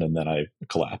got it done and then I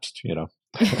collapsed,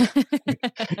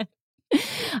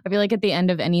 I feel like at the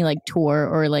end of any like tour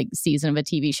or like season of a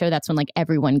TV show, that's when like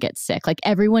everyone gets sick. Like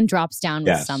everyone drops down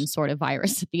with some sort of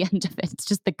virus at the end of it. It's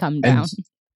just the come down.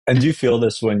 And do you feel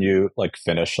this when you like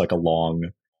finish like a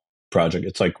long project?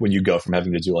 It's like when you go from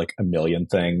having to do like a million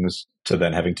things to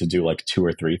then having to do like 2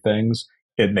 or 3 things,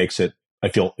 it makes it, I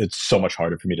feel it's so much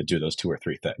harder for me to do those 2 or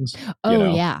 3 things.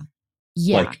 Oh, yeah.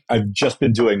 Yeah. Like I've just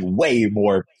been doing way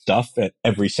more stuff at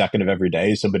every second of every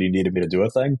day. Somebody needed me to do a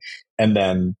thing. And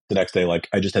then the next day, like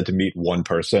I just had to meet one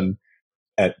person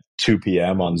at 2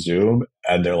 p.m. on Zoom.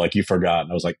 And they're like, you forgot.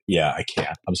 And I was like, yeah, I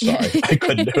can't. I'm sorry. I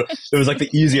couldn't do it. It was like the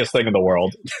easiest thing in the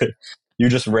world. You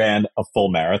just ran a full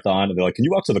marathon. And they're like, can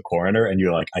you walk to the corner? And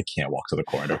you're like, I can't walk to the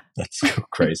corner. That's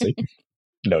crazy.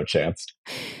 No chance.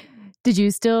 Did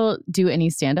you still do any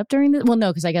stand-up during the? Well,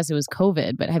 no, because I guess it was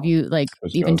COVID. But have you like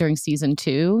even during season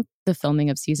 2, the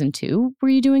filming of season 2, were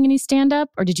you doing any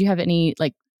stand-up, or did you have any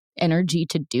like energy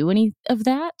to do any of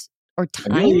that or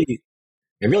time? I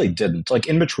really didn't. Like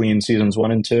in between seasons 1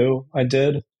 and 2, I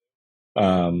did,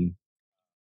 and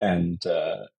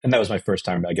that was my first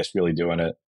time, I guess, really doing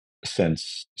it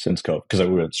since COVID, because I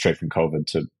went straight from COVID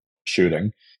to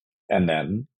shooting, and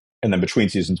then between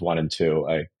seasons 1 and 2,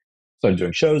 I started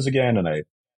doing shows again, and I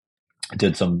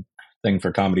did some thing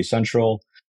for Comedy Central,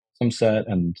 some set,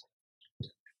 and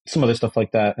some other stuff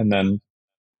like that.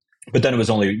 But then it was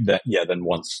only that, then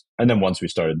once we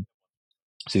started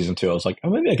season 2, I was like, oh,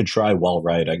 maybe I could try while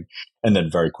writing. And then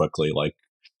very quickly, like,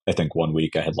 I think 1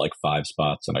 week I had like 5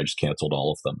 spots and I just canceled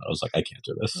all of them. I was like, I can't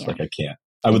do this. Yeah. Like, I can't.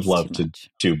 I would love to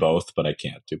do both, but I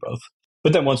can't do both.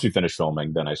 But then once we finished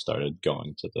filming, then I started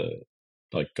going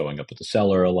up at the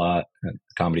Cellar a lot, and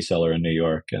Comedy Cellar in New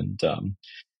York, and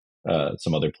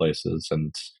some other places.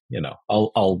 And,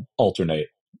 I'll alternate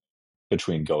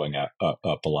between going up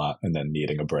a lot and then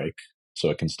needing a break so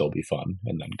it can still be fun,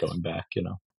 and then going back,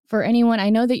 For anyone, I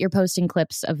know that you're posting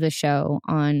clips of the show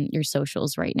on your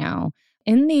socials right now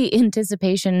in the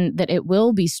anticipation that it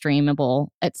will be streamable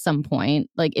at some point.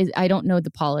 Like, I don't know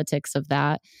the politics of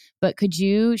that, but could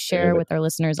you share with our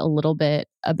listeners a little bit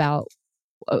about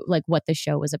like what the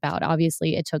show was about?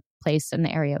 Obviously, it took place in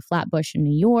the area of Flatbush in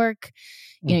New York.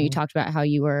 You know, you talked about how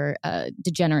you were a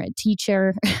degenerate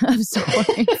teacher of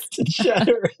sorts.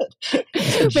 Degenerate.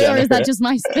 Or is that just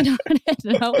my spin on it?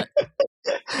 No?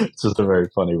 It's just a very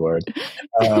funny word.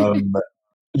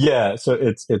 Yeah, so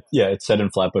it's set in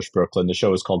Flatbush, Brooklyn. The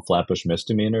show is called Flatbush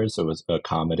Misdemeanors. It was a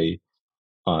comedy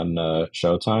on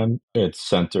Showtime. It's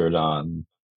centered on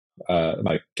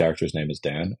My character's name is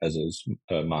Dan, as is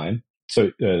mine.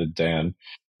 So Dan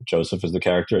Joseph is the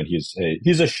character, and he's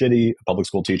a shitty public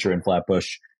school teacher in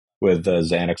Flatbush with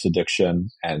Xanax addiction,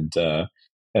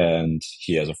 and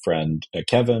he has a friend,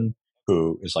 Kevin,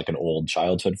 who is like an old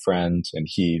childhood friend, and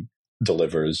he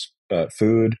delivers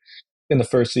food in the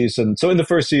first season. So in the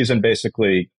first season,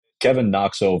 basically, Kevin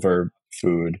knocks over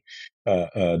food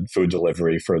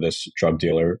delivery for this drug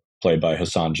dealer played by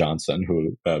Hassan Johnson,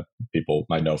 who people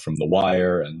might know from The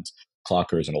Wire and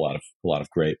Clockers and a lot of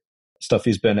great stuff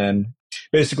he's been in.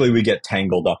 Basically, we get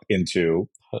tangled up into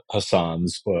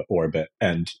Hassan's orbit,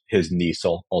 and his niece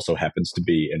also happens to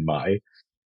be in my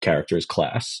character's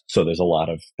class. So there's a lot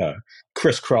of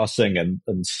crisscrossing and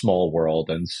small world,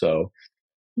 and so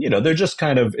they're just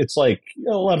kind of, it's like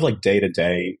a lot of like day to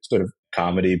day sort of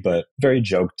comedy, but very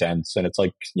joke dense. And it's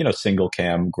like, single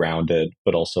cam grounded,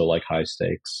 but also like high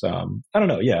stakes. I don't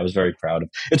know. Yeah, I was very proud of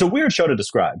it's a weird show to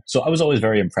describe. So I was always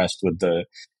very impressed with the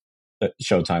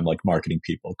Showtime, like marketing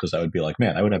people, because I would be like,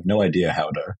 man, I would have no idea how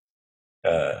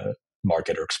to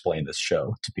market or explain this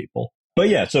show to people. But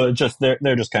yeah, so it's just,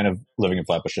 they're just kind of living in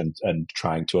Flatbush and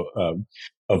trying to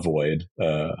avoid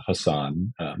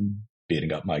Hassan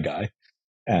beating up my guy.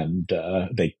 And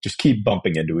they just keep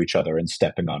bumping into each other and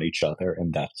stepping on each other.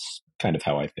 And that's kind of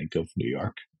how I think of New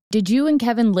York. Did you and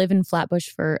Kevin live in Flatbush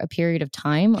for a period of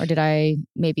time, or did I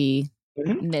maybe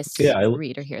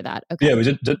misread or hear that? Okay. Yeah, we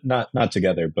did not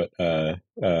together, but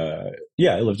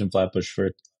yeah, I lived in Flatbush for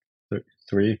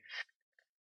three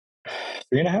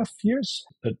and a half years.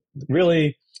 But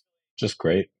really, just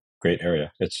great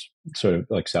area. It's sort of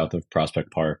like south of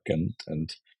Prospect Park, and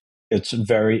it's a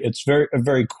very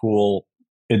cool.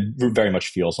 It very much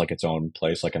feels like its own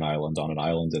place, like an island on an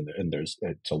island, and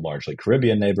it's a largely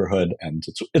Caribbean neighborhood, and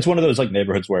it's one of those like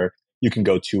neighborhoods where you can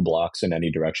go 2 blocks in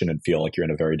any direction and feel like you're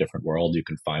in a very different world. You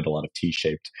can find a lot of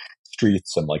T-shaped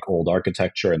streets and like old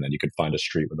architecture, and then you could find a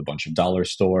street with a bunch of dollar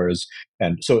stores,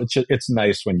 and so it's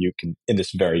nice when you can, in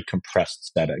this very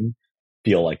compressed setting,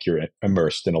 feel like you're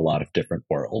immersed in a lot of different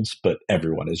worlds, but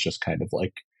everyone is just kind of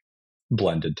like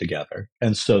blended together,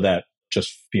 and so that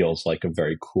just feels like a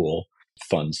very cool,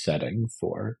 fun setting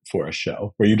for a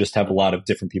show where you just have a lot of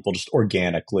different people just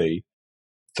organically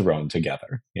thrown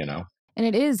together,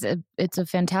 And it's a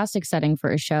fantastic setting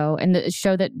for a show, and a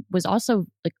show that was also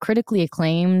like critically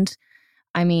acclaimed.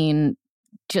 I mean,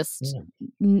 just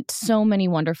so many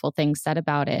wonderful things said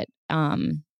about it.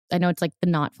 I know it's like the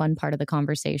not fun part of the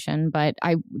conversation, but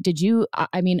I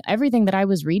mean, everything that I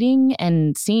was reading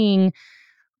and seeing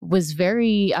was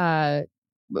very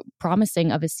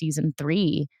promising of a season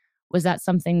 3. Was that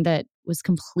something that was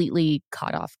completely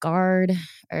caught off guard?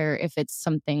 Or if it's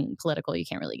something political you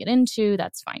can't really get into,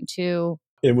 that's fine too.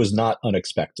 It was not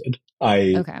unexpected.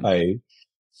 I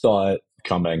saw it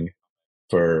coming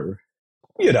for,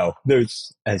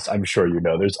 there's, as I'm sure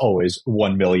there's always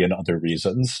 1 million other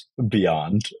reasons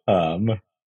beyond,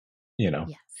 Yes.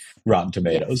 Rotten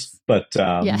Tomatoes. Yes. But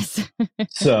yes.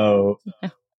 So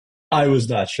I was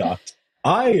not shocked.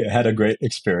 I had a great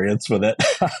experience with it.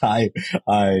 I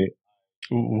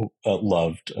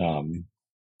loved. I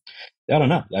don't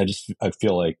know. I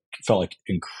felt like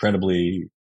incredibly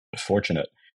fortunate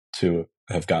to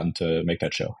have gotten to make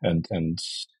that show, and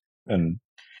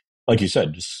like you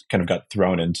said, just kind of got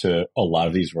thrown into a lot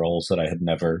of these roles that I had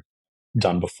never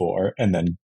done before, and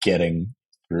then getting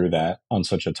through that on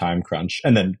such a time crunch,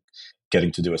 and then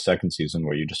getting to do a second season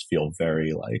where you just feel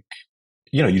very like,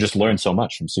 you just learn so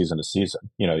much from season to season.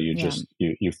 Just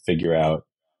you figure out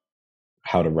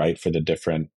how to write for the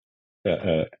different.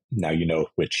 Now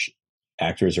which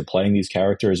actors are playing these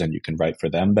characters, and you can write for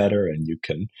them better, and you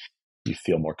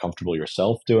feel more comfortable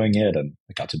yourself doing it. And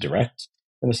I got to direct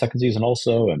in the second season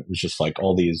also, and it was just like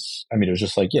all these. I mean, it was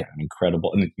just like an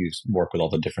incredible, and you work with all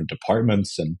the different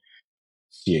departments and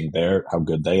seeing how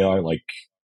good they are, like,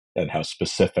 and how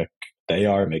specific they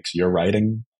are makes your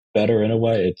writing better in a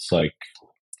way. It's like,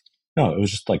 no, it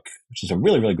was just a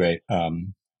really, really great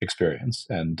experience,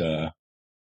 and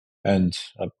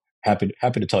happy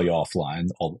to tell you offline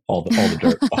all the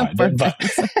dirt behind it. But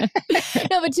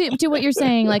no, but to what you're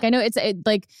saying, like, I know it's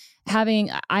like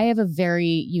I have a very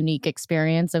unique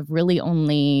experience of really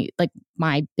only, like,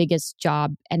 my biggest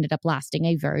job ended up lasting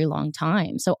a very long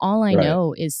time. So all I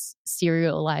know is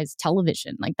serialized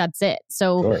television. Like, that's it.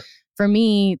 So for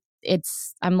me,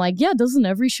 I'm like, yeah, doesn't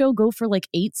every show go for like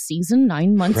 8 seasons,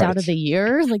 9 months out of the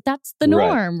year? Like, that's the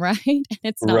norm, right? And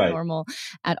it's not normal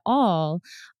at all.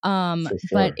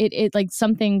 But it like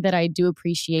something that I do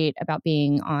appreciate about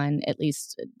being on at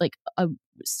least like a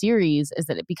series is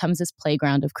that it becomes this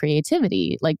playground of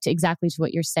creativity, like exactly to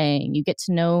what you're saying. You get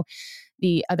to know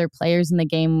the other players in the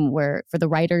game, where for the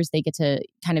writers, they get to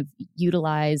kind of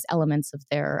utilize elements of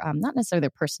their, not necessarily their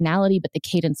personality, but the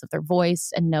cadence of their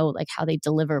voice, and know like how they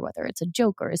deliver, whether it's a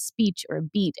joke or a speech or a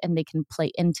beat, and they can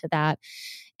play into that.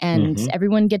 And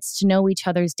everyone gets to know each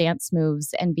other's dance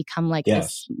moves and become like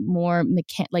this more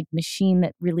like machine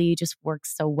that really just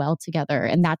works so well together.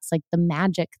 And that's like the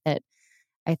magic that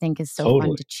I think is so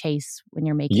fun to chase when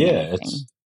you're making anything.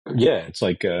 It's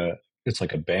like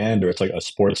a band, or it's like a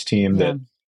sports team that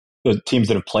the teams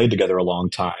that have played together a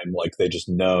long time, like they just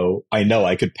know, I know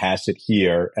I could pass it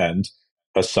here and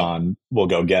Hassan will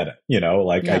go get it. You know,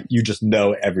 like you just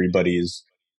know everybody's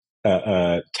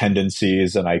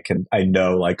tendencies, and I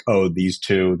know like, oh, these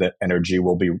two, that energy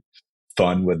will be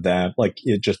fun with them. Like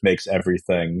it just makes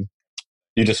everything,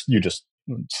 you just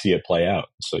see it play out.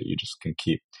 So you just can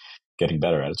keep getting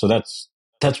better at it. So that's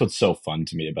what's so fun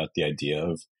to me about the idea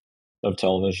of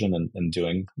television and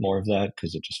doing more of that,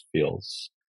 because it just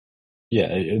feels,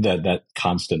 that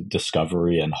constant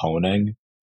discovery and honing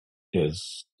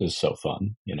is so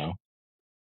fun, you know.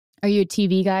 Are you a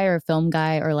TV guy or a film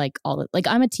guy, or like like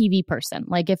I'm a TV person.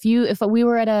 Like if we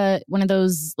were at one of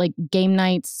those like game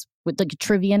nights with like a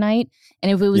trivia night,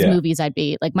 and if it was movies, I'd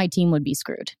be like, my team would be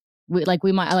screwed.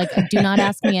 We might like, do not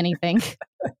ask me anything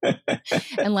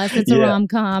unless it's a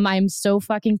rom-com. I'm so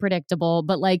fucking predictable.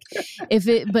 But like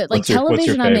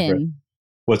television, I'm in.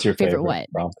 What's your favorite what?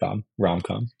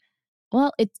 Rom-com?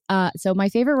 Well, it's so my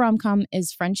favorite rom-com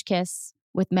is French Kiss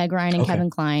with Meg Ryan and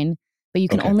Kevin Kline. But you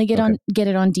can only get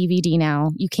it on DVD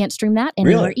now. You can't stream that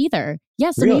anywhere either.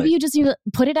 Yeah, so maybe you just need to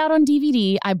put it out on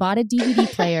DVD. I bought a DVD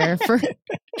player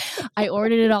I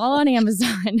ordered it all on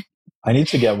Amazon. I need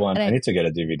to get one. I need to get a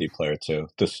DVD player too.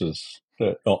 This is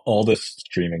all this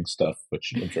streaming stuff,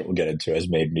 which I'm sure we'll get into, has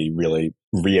made me really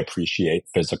reappreciate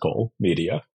physical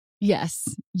media. Yes.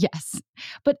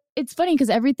 But it's funny because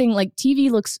everything, like TV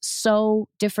looks so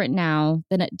different now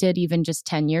than it did even just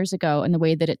 10 years ago, in the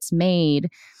way that it's made.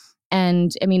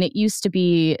 And I mean, it used to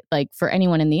be like, for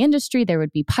anyone in the industry, there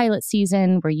would be pilot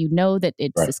season where you know that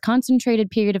it's this concentrated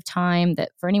period of time,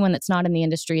 that for anyone that's not in the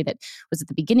industry, that was at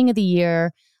the beginning of the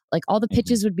year, like all the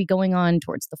pitches would be going on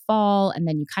towards the fall. And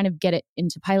then you kind of get it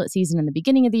into pilot season in the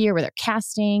beginning of the year where they're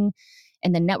casting,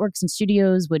 and then networks and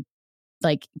studios would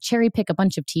like cherry pick a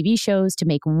bunch of TV shows to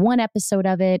make one episode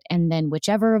of it. And then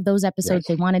whichever of those episodes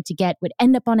they wanted to get would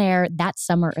end up on air that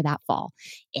summer or that fall.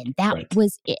 And that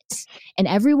was it. And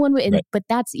everyone would, but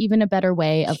that's even a better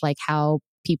way of like how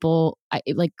people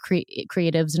like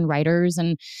creatives and writers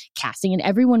and casting and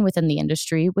everyone within the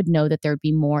industry would know that there'd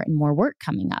be more and more work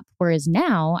coming up. Whereas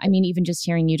now, I mean, even just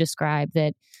hearing you describe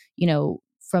that, you know,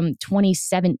 from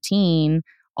 2017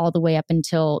 all the way up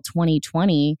until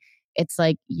 2020, it's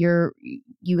like you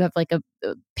have like a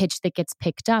pitch that gets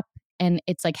picked up, and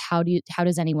it's like, how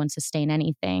does anyone sustain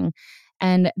anything?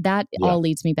 And that all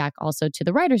leads me back also to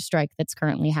the writer's strike that's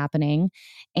currently happening.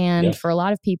 And for a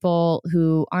lot of people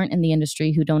who aren't in the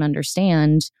industry, who don't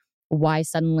understand why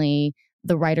suddenly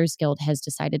the Writers Guild has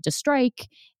decided to strike,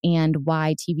 and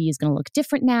why TV is going to look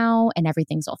different now, and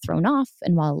everything's all thrown off,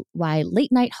 and why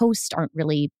late night hosts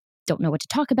don't know what to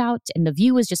talk about, and The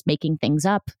View is just making things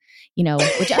up, you know,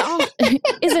 which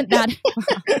isn't that.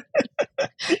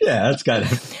 Yeah, that's kind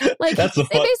of like, that's the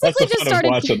fun. That's the fun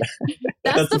of watching.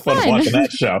 That's the fun of watching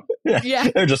that show. Yeah,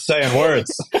 they're just saying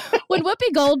words. When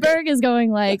Whoopi Goldberg is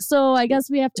going like, so I guess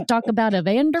we have to talk about a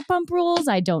Vanderpump Rules.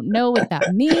 I don't know what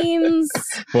that means.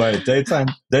 Boy, daytime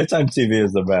TV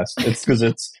is the best. It's because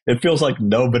it feels like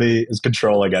nobody is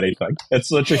controlling anything. It's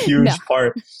such a huge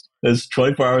part. There's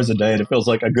 24 hours a day, and it feels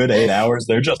like a good 8 hours.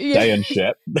 They're just saying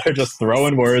shit. They're just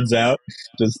throwing words out,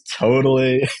 just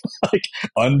totally like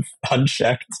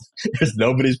unchecked.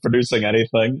 Nobody's producing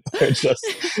anything. They're just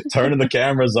turning the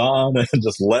cameras on and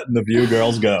just letting the View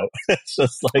girls go. It's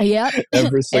just like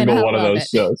every single one of those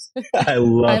shows. I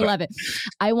love it.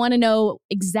 I want to know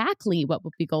exactly what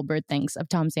Whoopi Goldberg thinks of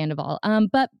Tom Sandoval.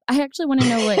 But I actually want to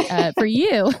know what for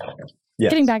you.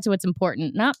 Getting back to what's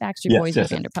important, not Backstreet Boys and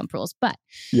Vanderpump Rules, but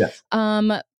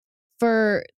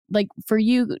for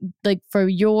you, like for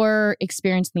your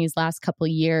experience in these last couple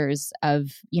of years of,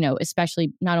 you know,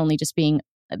 especially not only just being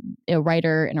a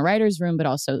writer in a writer's room, but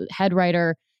also head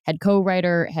writer, head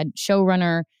co-writer, head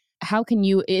showrunner.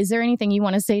 Is there anything you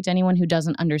want to say to anyone who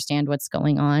doesn't understand what's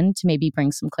going on to maybe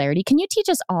bring some clarity? Can you teach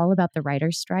us all about the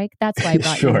writer's strike? That's why I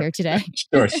brought you here today.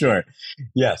 Sure.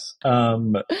 Yes. I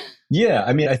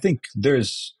mean, I think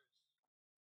there's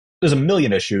a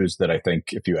million issues that I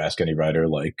think if you ask any writer,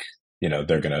 like, you know,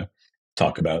 they're going to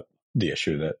talk about the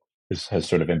issue that has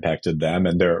sort of impacted them.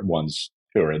 And there are ones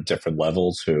who are at different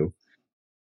levels who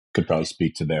could probably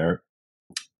speak to their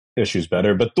issues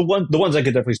better. But the ones I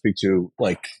could definitely speak to,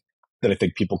 like, that I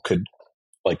think people could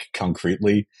like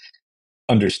concretely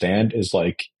understand is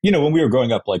like, when we were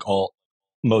growing up, like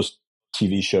most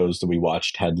TV shows that we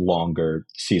watched had longer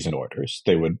season orders.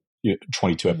 They would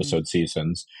 22 episode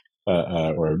seasons,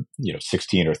 or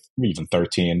 16 or even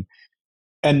 13.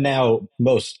 And now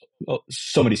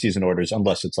so many season orders,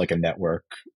 unless it's like a network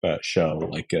show,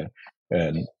 like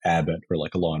an Abbott or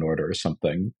like a Law and Order or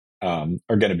something, are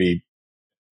going to be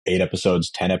 8 episodes,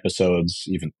 10 episodes,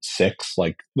 even 6.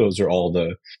 Like those are all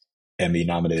the Emmy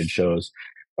nominated shows.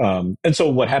 And so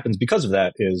what happens because of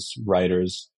that is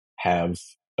writers have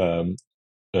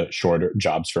shorter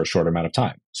jobs for a shorter amount of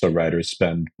time. So writers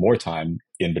spend more time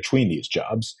in between these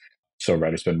jobs. So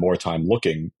writers spend more time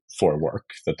looking for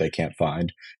work that they can't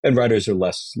find, and writers are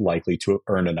less likely to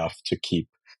earn enough to keep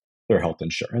their health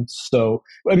insurance. So,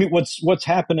 I mean, what's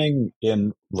happening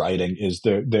in writing is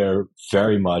they're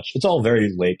very much, it's all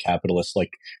very late capitalist,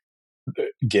 like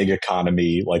gig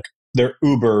economy, like they're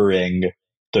Ubering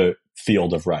the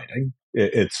field of writing.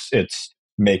 It's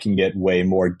making it way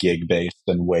more gig based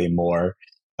and way more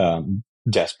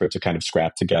desperate to kind of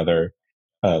scrap together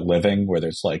living where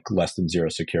there's like less than zero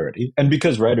security. And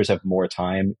because writers have more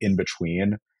time in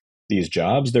between these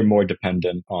jobs, they're more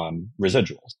dependent on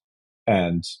residuals.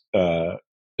 And a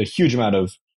huge amount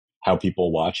of how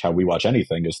we watch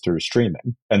anything is through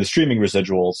streaming. And the streaming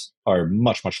residuals are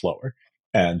much, much lower.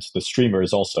 And the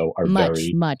streamers also are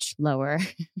much lower.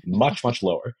 much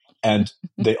lower. And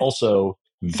they also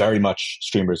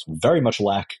streamers very much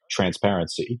lack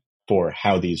transparency for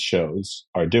how these shows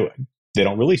are doing. They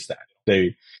don't release that.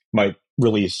 They might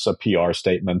release a PR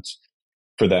statement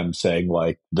for them saying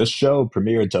like, this show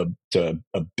premiered to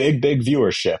a big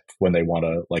viewership when they want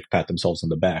to like pat themselves on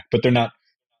the back, but they're not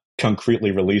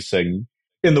concretely releasing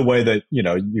in the way that,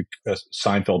 a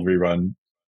Seinfeld rerun,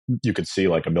 you could see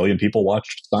like 1 million people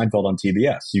watched Seinfeld on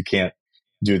TBS. You can't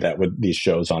do that with these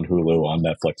shows on Hulu, on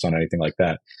Netflix, on anything like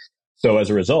that. So as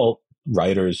a result,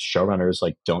 writers, showrunners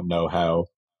like don't know how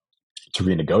to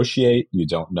renegotiate. You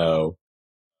don't know.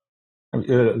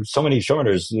 So many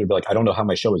showrunners, they'd be like, I don't know how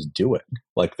my show is doing.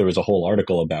 Like there was a whole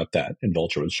article about that in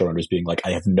Vulture with showrunners being like,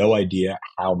 I have no idea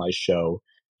how my show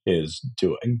is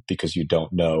doing because you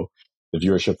don't know the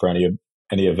viewership for any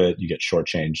of it. You get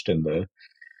shortchanged in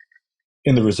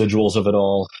the residuals of it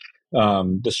all.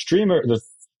 The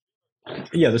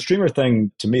streamer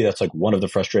thing, to me, that's like one of the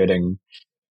frustrating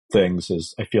things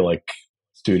is I feel like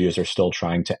studios are still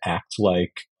trying to act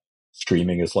like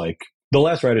streaming is like, the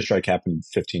last writer's strike happened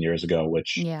 15 years ago,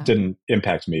 which didn't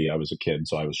impact me. I was a kid,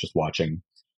 so I was just watching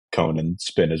Conan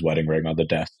spin his wedding ring on the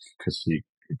desk because he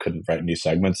couldn't write any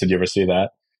segments. Did you ever see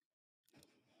that?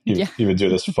 He would do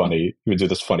this funny,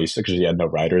 because he had no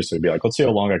writers. So he'd be like, let's see how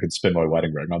long I could spin my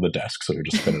wedding ring on the desk. So he'd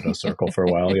just spin it in a circle for a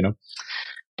while,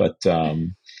 But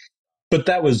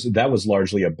that was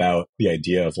largely about the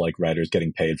idea of like writers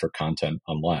getting paid for content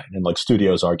online. And like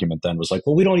studios' argument then was like,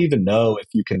 well, we don't even know if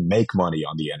you can make money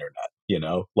on the internet,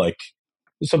 like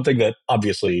something that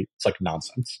obviously it's like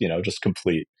nonsense, just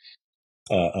complete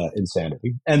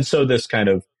insanity. And so this kind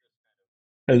of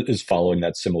is following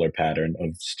that similar pattern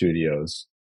of studios.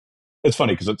 It's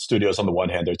funny because at studios, on the one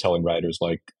hand, they're telling writers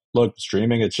like, look,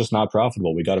 streaming, it's just not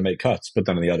profitable. We got to make cuts. But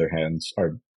then on the other hand,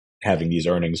 are having these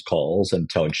earnings calls and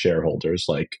telling shareholders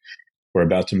like, we're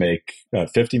about to make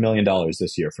 $50 million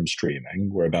this year from streaming.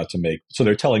 We're about to make, so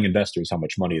they're telling investors how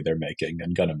much money they're making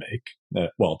and going to make,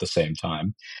 while at the same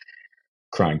time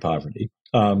crying poverty.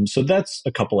 So that's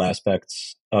a couple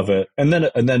aspects of it. And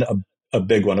then a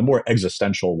big one, a more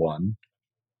existential one.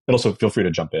 And also feel free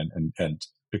to jump in and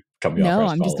cut me off. No,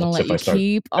 I'm just going to let you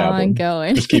keep on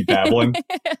going. Just keep babbling.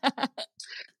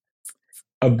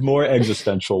 A more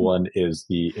existential one is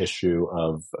the issue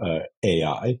of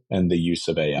AI and the use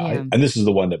of AI. Yeah. And this is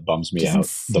the one that bums me out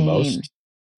the most.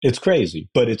 It's crazy,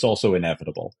 but it's also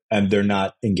inevitable. And they're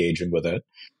not engaging with it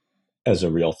as a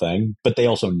real thing, but they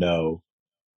also know.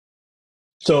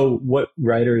 So what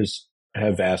writers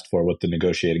have asked for, what the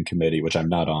negotiating committee, which I'm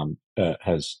not on,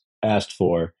 has asked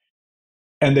for,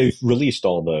 and they've released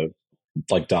all the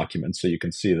like documents so you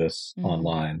can see this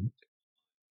online,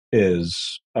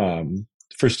 is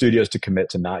for studios to commit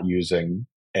to not using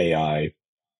AI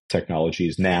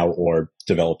technologies now or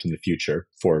developed in the future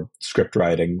for script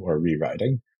writing or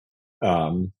rewriting.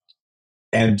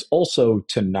 And also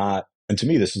to not, and to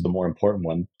me, this is the more important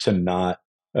one, to not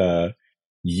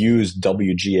use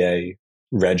WGA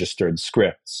registered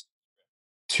scripts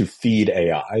to feed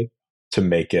AI to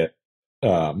make it.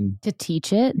 To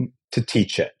teach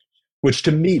it. Which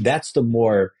to me, that's the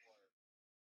more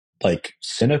like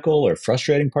cynical or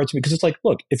frustrating part to me, because it's like,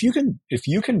 look, if you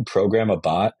can program a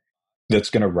bot that's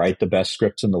going to write the best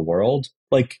scripts in the world,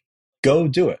 like, go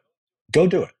do it. Go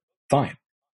do it. Fine.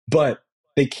 But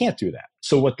they can't do that.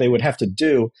 So what they would have to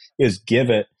do is give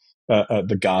it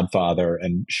The Godfather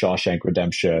and Shawshank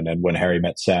Redemption and When Harry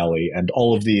Met Sally and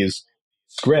all of these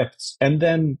scripts. And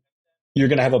then you're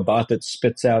going to have a bot that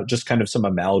spits out just kind of some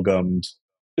amalgamed,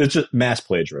 it's just mass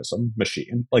plagiarism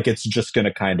machine. Like, it's just going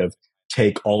to kind of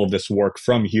take all of this work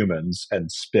from humans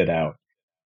and spit out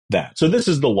that. So this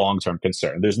is the long-term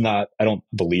concern. I don't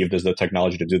believe there's the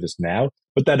technology to do this now,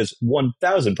 but that is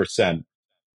 1000%.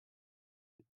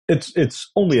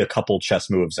 It's only a couple chess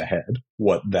moves ahead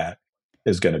what that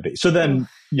is going to be. So then,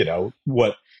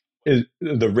 what is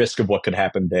the risk of what could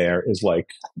happen there is like,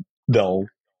 they'll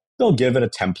give it a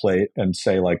template and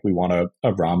say, like, we want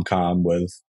a rom-com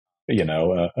with, a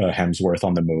Hemsworth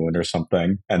on the moon or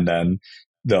something. And then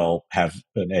they'll have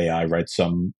an AI write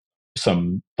some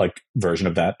like version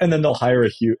of that. And then they'll hire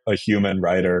a human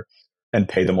writer and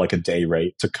pay them like a day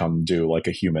rate to come do like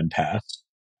a human pass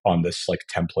on this like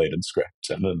templated script.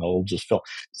 And then they'll just fill.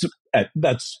 So,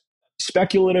 that's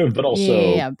speculative, but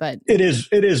also but it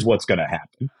is what's going to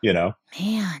happen,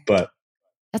 man, but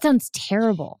that sounds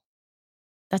terrible.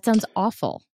 That sounds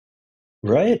awful.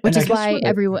 Right. Which is why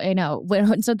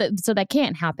everyone, so that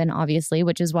can't happen, obviously,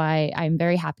 which is why I'm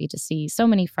very happy to see so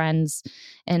many friends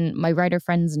and my writer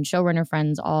friends and showrunner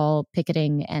friends all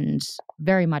picketing and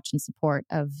very much in support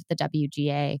of the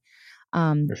WGA.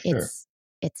 For sure.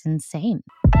 It's insane.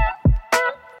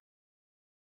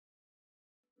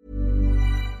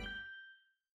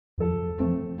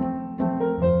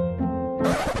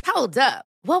 Hold up.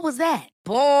 What was that?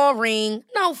 Boring.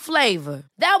 No flavor.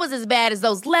 That was as bad as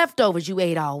those leftovers you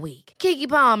ate all week. Keke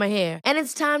Palmer here, and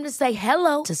it's time to say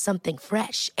hello to something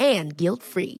fresh and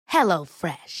guilt-free. Hello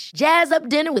Fresh. Jazz up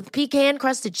dinner with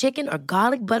pecan-crusted chicken or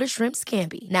garlic butter shrimp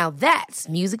scampi. Now that's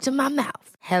music to my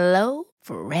mouth. Hello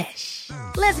Fresh.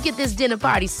 Let's get this dinner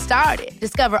party started.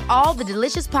 Discover all the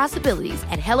delicious possibilities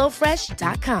at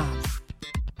hellofresh.com.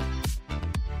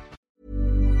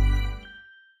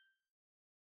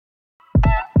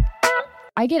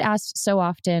 I get asked so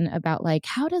often about like,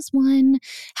 how do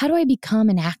I become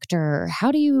an actor?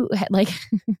 How do you like,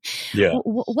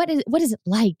 what is it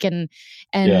like? And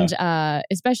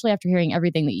especially after hearing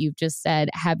everything that you've just said,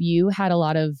 have you had a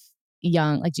lot of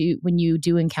when you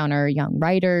do encounter young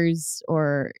writers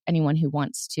or anyone who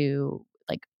wants to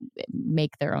like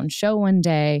make their own show one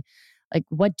day, like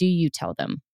what do you tell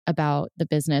them about the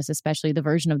business, especially the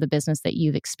version of the business that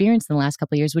you've experienced in the last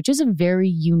couple of years, which is a very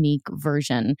unique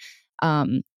version?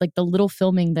 Like the little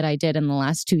filming that I did in the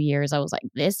last 2 years, I was like,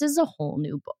 this is a whole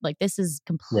new book. Like this is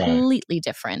completely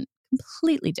different.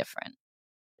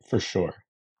 For sure.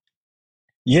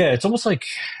 Yeah, it's almost like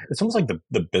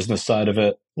the business side of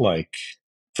it. Like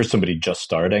for somebody just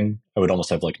starting, I would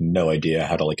almost have like no idea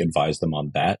how to like advise them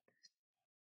on that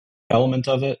element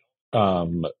of it.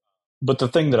 But the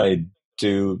thing that I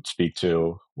do speak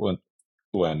to when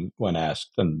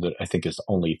asked, and that I think is the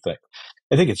only thing,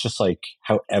 I think it's just like,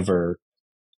 however,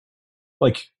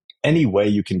 like any way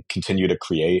you can continue to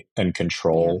create and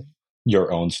control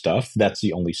your own stuff, that's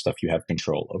the only stuff you have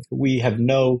control of. We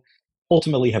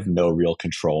ultimately have no real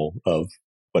control of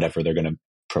whatever they're going to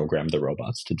program the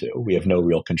robots to do. We have no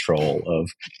real control of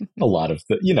a lot of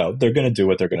they're going to do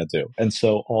what they're going to do. And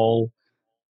so all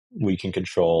we can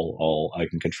control, all I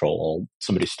can control, all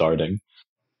somebody starting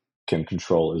can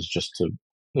control is just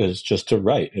to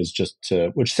write,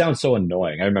 which sounds so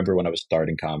annoying. I remember when I was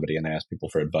starting comedy and I asked people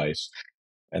for advice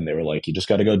and they were like, you just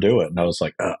got to go do it. And I was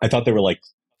like, I thought they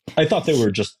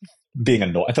were just being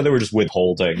annoyed. I thought they were just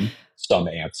withholding some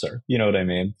answer. You know what I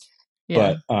mean?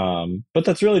 Yeah. But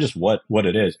that's really just what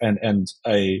it is. And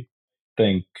I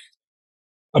think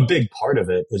a big part of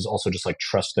it is also just like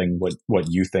trusting what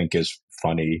you think is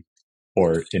funny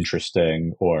or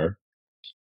interesting, or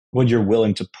when you're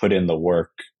willing to put in the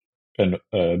work and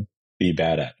be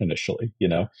bad at initially.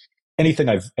 Anything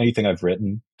I've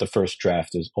written, the first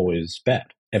draft is always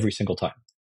bad every single time,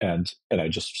 and I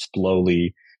just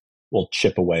slowly will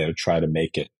chip away and try to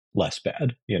make it less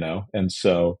bad. And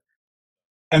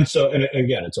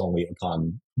again, it's only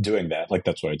upon doing that, like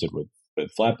that's what I did with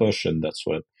Flatbush, and that's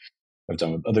what I've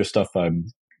done with other stuff I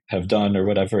have done or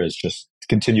whatever, is just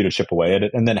continue to chip away at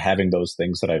it, and then having those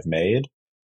things that I've made,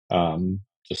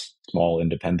 just small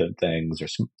independent things or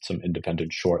some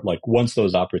independent short, like once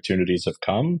those opportunities have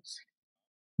come,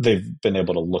 they've been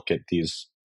able to look at these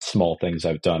small things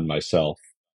I've done myself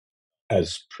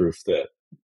as proof that,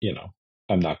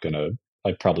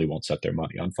 I probably won't set their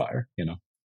money on fire,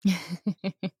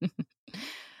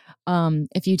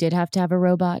 If you did have to have a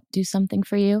robot do something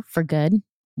for you for good,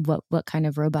 what kind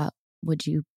of robot would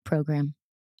you program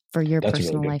for your That's a really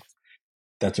personal good. life?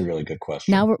 That's a really good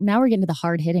question. Now we're getting to the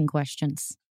hard hitting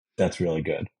questions. That's really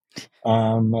good.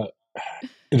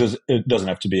 It doesn't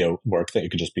have to be a work thing.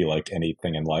 It could just be like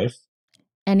anything in life.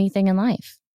 Anything in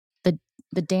life.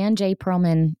 The Dan J.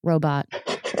 Perlman robot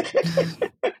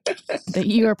that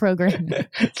you are programming.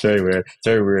 It's very weird. It's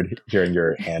very weird hearing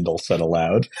your handle said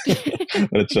aloud. But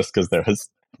it's just because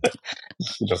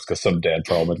some Dan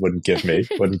Perlman wouldn't give me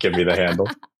the handle.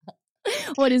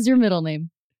 What is your middle name?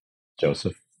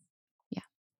 Joseph. Yeah.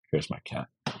 Here's my cat.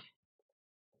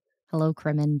 Hello,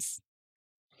 Crimmins.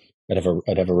 I'd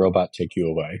have a robot take you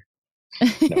away. No,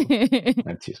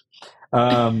 I'm teasing.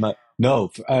 I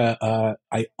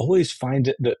always find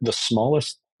it the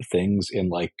smallest things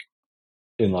in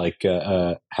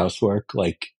housework.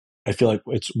 Like, I feel like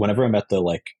it's whenever I'm at the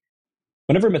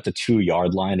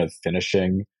 2-yard line of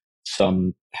finishing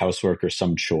some housework or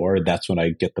some chore, that's when I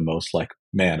get the most like,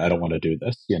 man, I don't want to do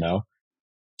this, you know?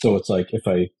 So it's like if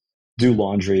I do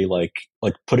laundry, like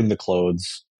putting the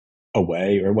clothes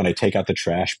away, or when I take out the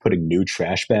trash, putting new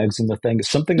trash bags in the thing,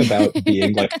 something about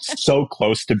being like so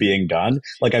close to being done.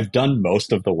 Like I've done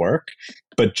most of the work,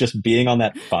 but just being on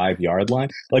that 5-yard line,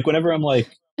 like whenever I'm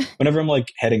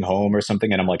heading home or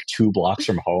something and I'm like 2 blocks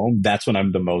from home, that's when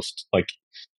I'm the most like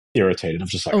irritated. I'm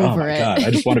just like, oh my God,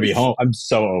 I just want to be home. I'm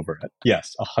so over it.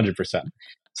 Yes, 100%.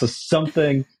 So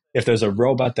something, if there's a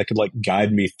robot that could like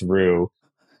guide me through,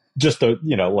 just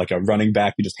like a running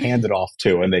back, you just hand it off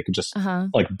to, and they could just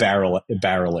like barrel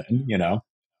in, you know,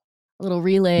 a little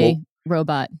relay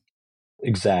robot.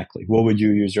 Exactly. What would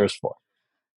you use yours for?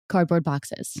 Cardboard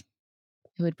boxes.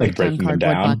 It would like break down breaking them cardboard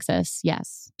down? boxes.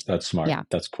 Yes. That's smart. Yeah.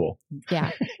 That's cool.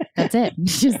 Yeah. That's it.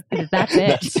 That's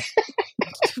it.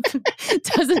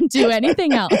 Doesn't do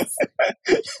anything else.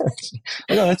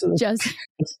 That's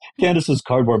Candace's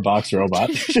cardboard box robot.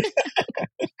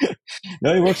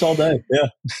 No, he works all day. Yeah.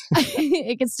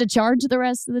 It gets to charge the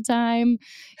rest of the time.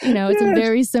 You know, it's a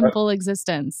very simple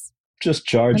existence. Just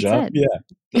charge That's up. it.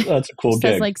 Yeah. That's a cool Just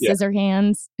gig. has like scissor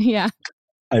hands. Yeah.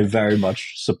 I very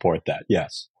much support that.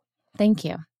 Yes. Thank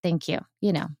you.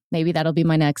 You know, maybe that'll be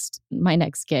my next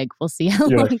gig. We'll see how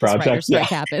Your long next this project? writer strike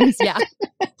happens. Yeah.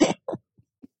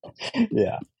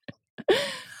 Yeah.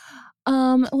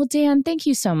 Well, Dan, thank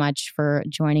you so much for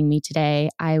joining me today.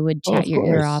 I would chat your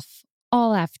ear off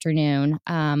all afternoon.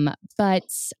 But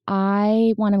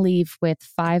I want to leave with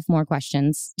 5 more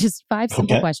questions, just 5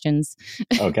 simple questions.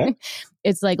 Okay.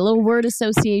 It's like a little word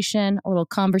association, a little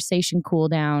conversation cool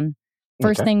down.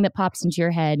 First thing that pops into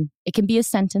your head. It can be a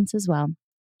sentence as well.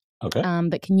 Okay.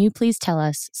 But can you please tell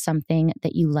us something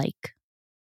that you like?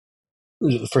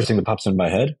 The first thing that pops in my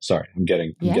head. Sorry, I'm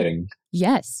getting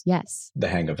Yes. the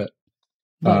hang of it.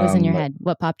 What was in your head?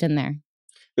 What popped in there?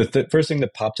 The first thing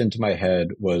that popped into my head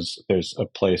was there's a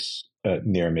place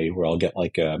near me where I'll get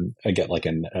an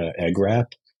egg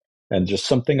wrap, and just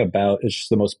something about, it's just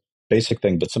the most basic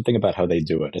thing, but something about how they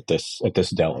do it at this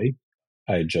deli.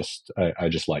 I just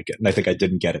like it, and I think I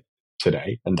didn't get it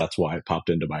today, and that's why it popped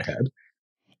into my head.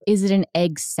 Is it an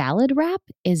egg salad wrap?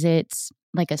 Is it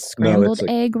like a scrambled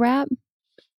egg wrap?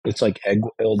 It's like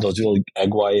those little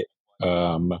egg white,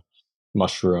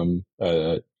 mushroom,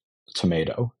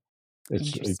 tomato.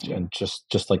 It's and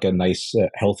just like a nice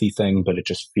healthy thing, but it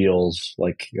just feels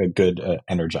like a good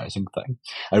energizing thing.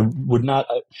 I would not,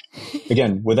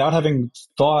 again, without having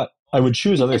thought, I would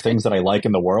choose other things that I like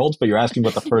in the world, but you're asking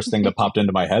what the first thing that popped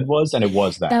into my head was, and it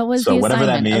was that. That was so the whatever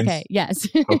assignment. that means. Okay. Yes.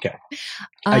 Okay.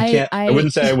 I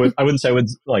wouldn't say I would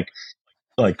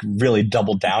like really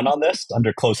double down on this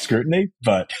under close scrutiny,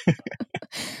 but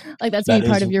like that's be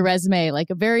part of your resume, like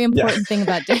a very important thing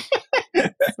about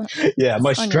yeah,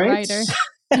 my strengths.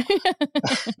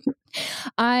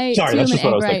 Sorry, that's just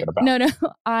what I was thinking about. No,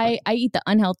 I eat the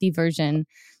unhealthy version.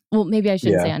 Well, maybe I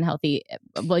shouldn't say unhealthy,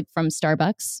 like from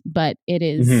Starbucks, but it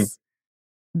is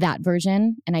that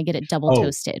version, and I get it double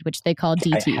toasted, which they call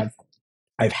DT.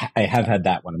 I have had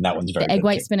that one, and that one's very the egg good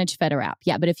white too. spinach feta wrap.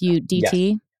 Yeah, but if you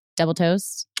DT double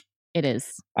toast, it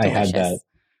is delicious.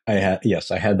 I had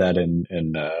that in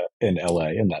LA,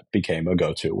 and that became a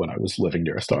go-to when I was living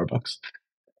near a Starbucks.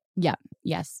 Yeah.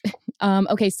 Yes.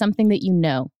 Okay. Something that you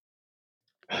know.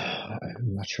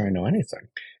 I'm not sure I know anything.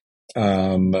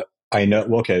 I know.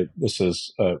 Okay, this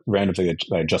is a random thing that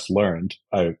I just learned.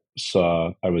 I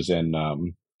was in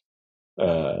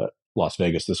Las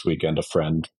Vegas this weekend. A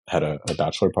friend had a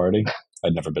bachelor party.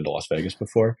 I'd never been to Las Vegas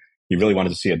before. He really wanted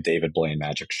to see a David Blaine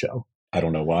magic show. I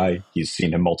don't know why. He's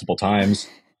seen him multiple times.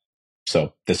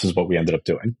 So this is what we ended up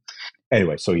doing.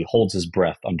 Anyway, so he holds his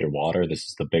breath underwater. This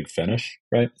is the big finish,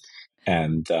 right?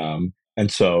 And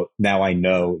And so now I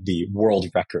know the world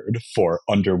record for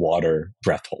underwater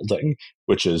breath holding,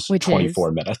 which is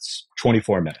 24 minutes.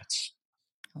 24 minutes.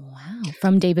 Wow.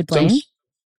 From David Blaine?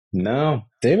 No,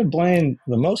 David Blaine,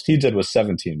 the most he did was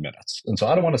 17 minutes. And so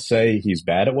I don't want to say he's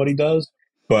bad at what he does,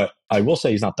 but I will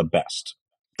say he's not the best.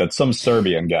 That some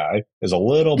Serbian guy is a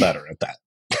little better at that.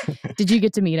 Did you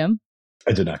get to meet him?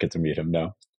 I did not get to meet him,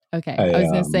 no. Okay. I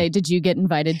was going to say, did you get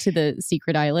invited to the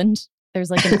secret island? There's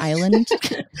like an island.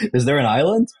 Is there an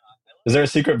island? Is there a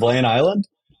secret Blaine island?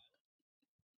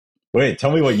 Wait,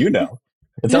 tell me what you know.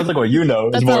 It sounds like what you know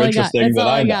is more interesting than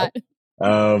I know.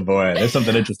 Oh boy, there's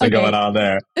something interesting going on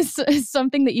there. It's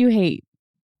something that you hate.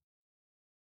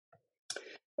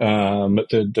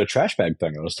 The trash bag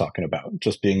thing I was talking about,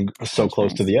 just being so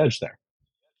close to the edge there.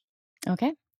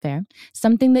 Okay, fair.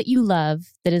 Something that you love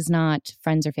that is not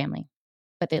friends or family,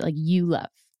 but that like you love.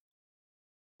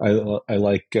 I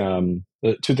like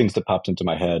two things that popped into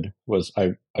my head was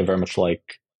I very much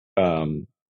like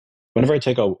whenever I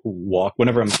take a walk,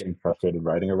 whenever I'm getting frustrated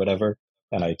writing or whatever,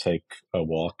 and I take a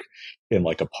walk in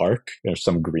like a park,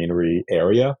 some greenery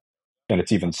area, and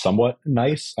it's even somewhat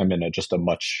nice, I'm in just a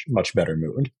much, much better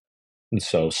mood. And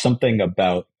so something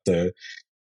about the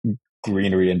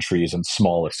greenery and trees and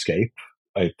small escape,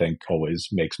 I think always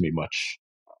makes me much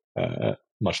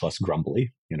less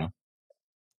grumbly,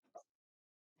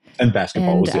 And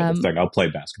basketball was the other thing. I'll play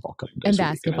basketball. And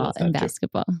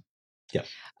basketball. Yeah.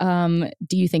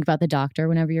 Do you think about the doctor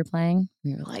whenever you're playing?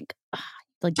 You're like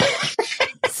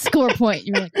score point.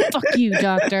 You're like, fuck you,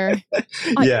 doctor.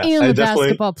 I am a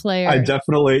basketball player. I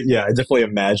definitely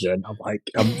imagine.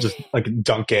 I'm just like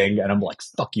dunking, and I'm like,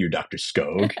 fuck you, Dr.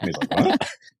 Skog. And he's like, what?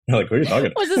 I'm like, what are you talking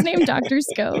about? Was his name Dr.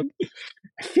 Skog?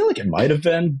 I feel like it might have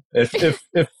been. If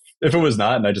it was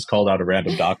not, and I just called out a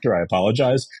random doctor, I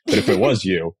apologize. But if it was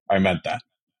you, I meant that.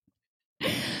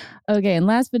 Okay, and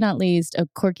last but not least, a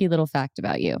quirky little fact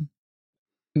about you.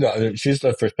 No, she's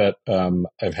the first pet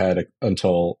I've had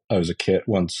until I was a kid.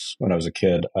 Once, when I was a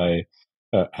kid, I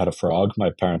had a frog. My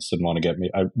parents didn't want to get me.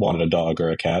 I wanted a dog or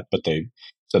a cat, but they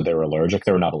said they were allergic.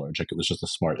 They were not allergic. It was just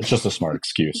a smart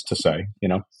excuse to say,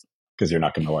 because you're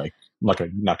not going to I'm not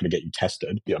going to get you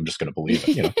tested. I'm just going to believe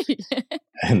it,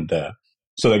 And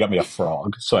so they got me a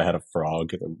frog. So I had a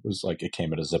frog. It was it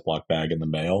came in a Ziploc bag in the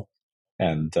mail.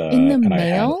 And in the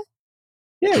mail?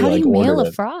 Yeah. How do you mail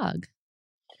a frog?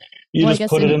 You just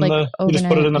put it in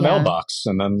the mailbox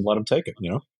and then let them take it,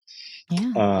 Yeah.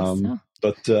 So.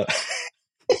 But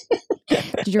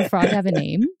did your frog have a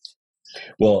name?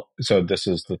 Well, so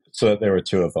there were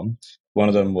two of them. One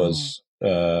of them was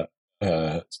I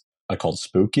called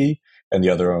Spooky, and the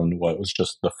other one was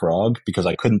just the frog, because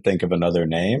I couldn't think of another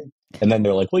name. And then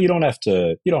they're like, well, you don't have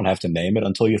to name it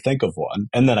until you think of one.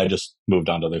 And then I just moved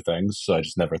on to other things. So I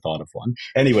just never thought of one.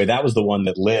 Anyway, that was the one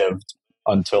that lived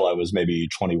until I was maybe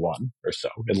 21 or so.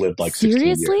 It lived 16 years.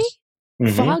 Seriously?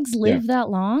 Mm-hmm. Frogs live that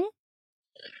long?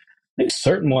 I think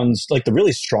certain ones, like the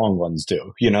really strong ones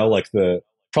do,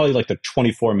 probably the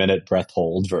 24-minute breath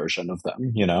hold version of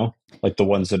them, like the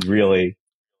ones that really,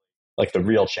 like the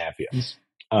real champions.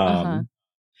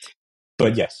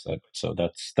 But yes, so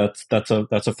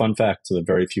that's a fun fact that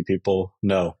very few people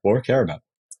know or care about.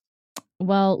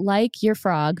 Well, like your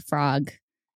frog,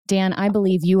 Dan, I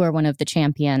believe you are one of the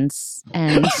champions,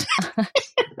 and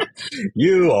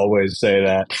you always say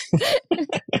that.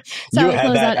 So you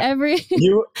had that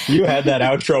you had that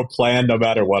outro planned no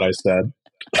matter what I said.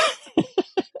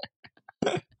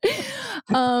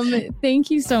 Thank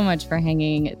you so much for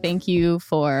hanging. Thank you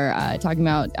for talking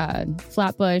about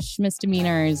Flatbush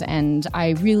misdemeanors, and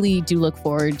I really do look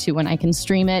forward to when I can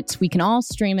stream it. We can all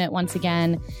stream it once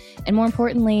again, and more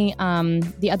importantly,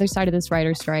 the other side of this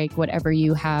writer strike, whatever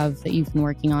you have that you've been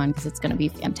working on, because it's going to be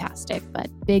fantastic. But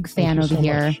big fan over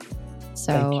here.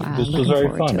 So this was very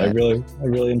fun. I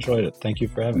really enjoyed it. Thank you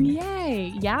for having me.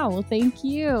 Yay! Yeah. Well, thank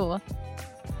you.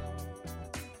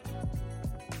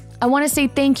 I want to say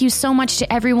thank you so much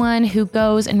to everyone who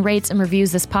goes and rates and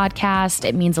reviews this podcast.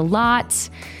 It means a lot.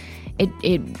 It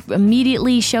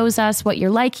immediately shows us what you're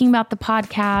liking about the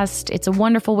podcast. It's a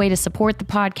wonderful way to support the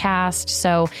podcast.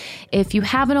 So if you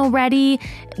haven't already,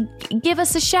 give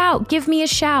us a shout. Give me a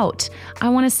shout. I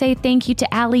want to say thank you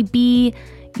to Allie B.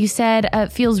 You said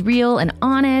it feels real and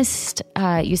honest.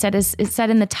 You said it said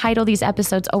in the title, these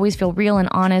episodes always feel real and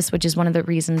honest, which is one of the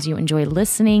reasons you enjoy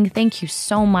listening. Thank you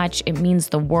so much. It means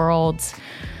the world.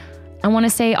 I want to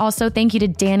say also thank you to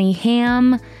Danny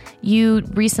Ham. You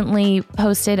recently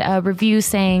posted a review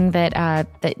saying that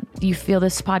that you feel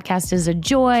this podcast is a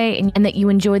joy and that you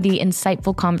enjoy the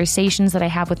insightful conversations that I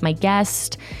have with my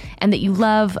guest, and that you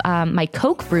love my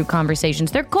Coke brew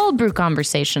conversations. They're cold brew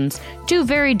conversations, two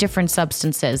very different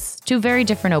substances, two very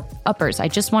different uppers. I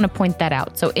just want to point that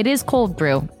out. So it is cold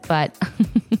brew, but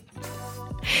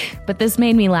but this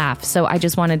made me laugh, so I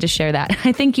just wanted to share that.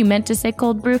 I think you meant to say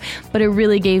cold brew, but it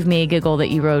really gave me a giggle that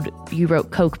you wrote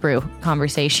Coke brew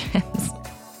conversations.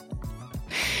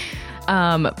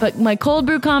 But my cold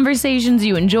brew conversations,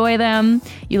 you enjoy them.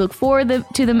 You look forward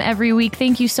to them every week.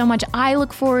 Thank you so much. I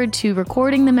look forward to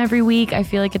recording them every week. I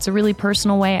feel like it's a really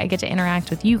personal way I get to interact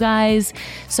with you guys.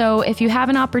 So if you have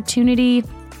an opportunity,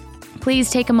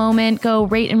 please take a moment, go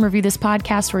rate and review this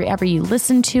podcast wherever you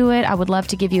listen to it. I would love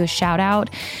to give you a shout out,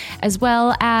 as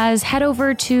well as head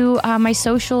over to my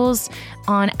socials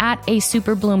on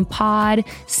 @ASuperbloomPod.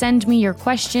 Send me your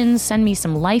questions. Send me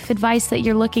some life advice that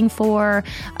you're looking for,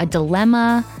 a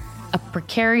dilemma, a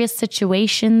precarious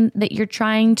situation that you're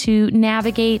trying to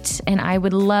navigate. And I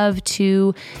would love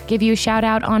to give you a shout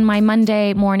out on my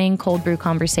Monday morning cold brew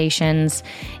conversations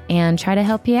and try to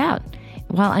help you out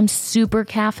while I'm super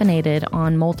caffeinated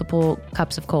on multiple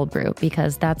cups of cold brew,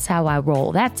 because that's how I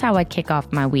roll. That's how I kick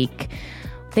off my week.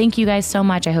 Thank you guys so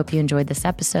much. I hope you enjoyed this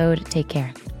episode. Take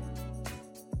care.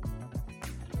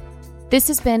 This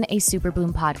has been a Super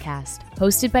Bloom podcast,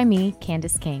 hosted by me,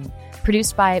 Candace King,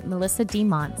 produced by Melissa D.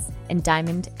 Montz and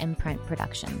Diamond Imprint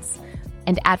Productions,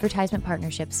 and advertisement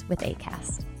partnerships with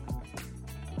Acast.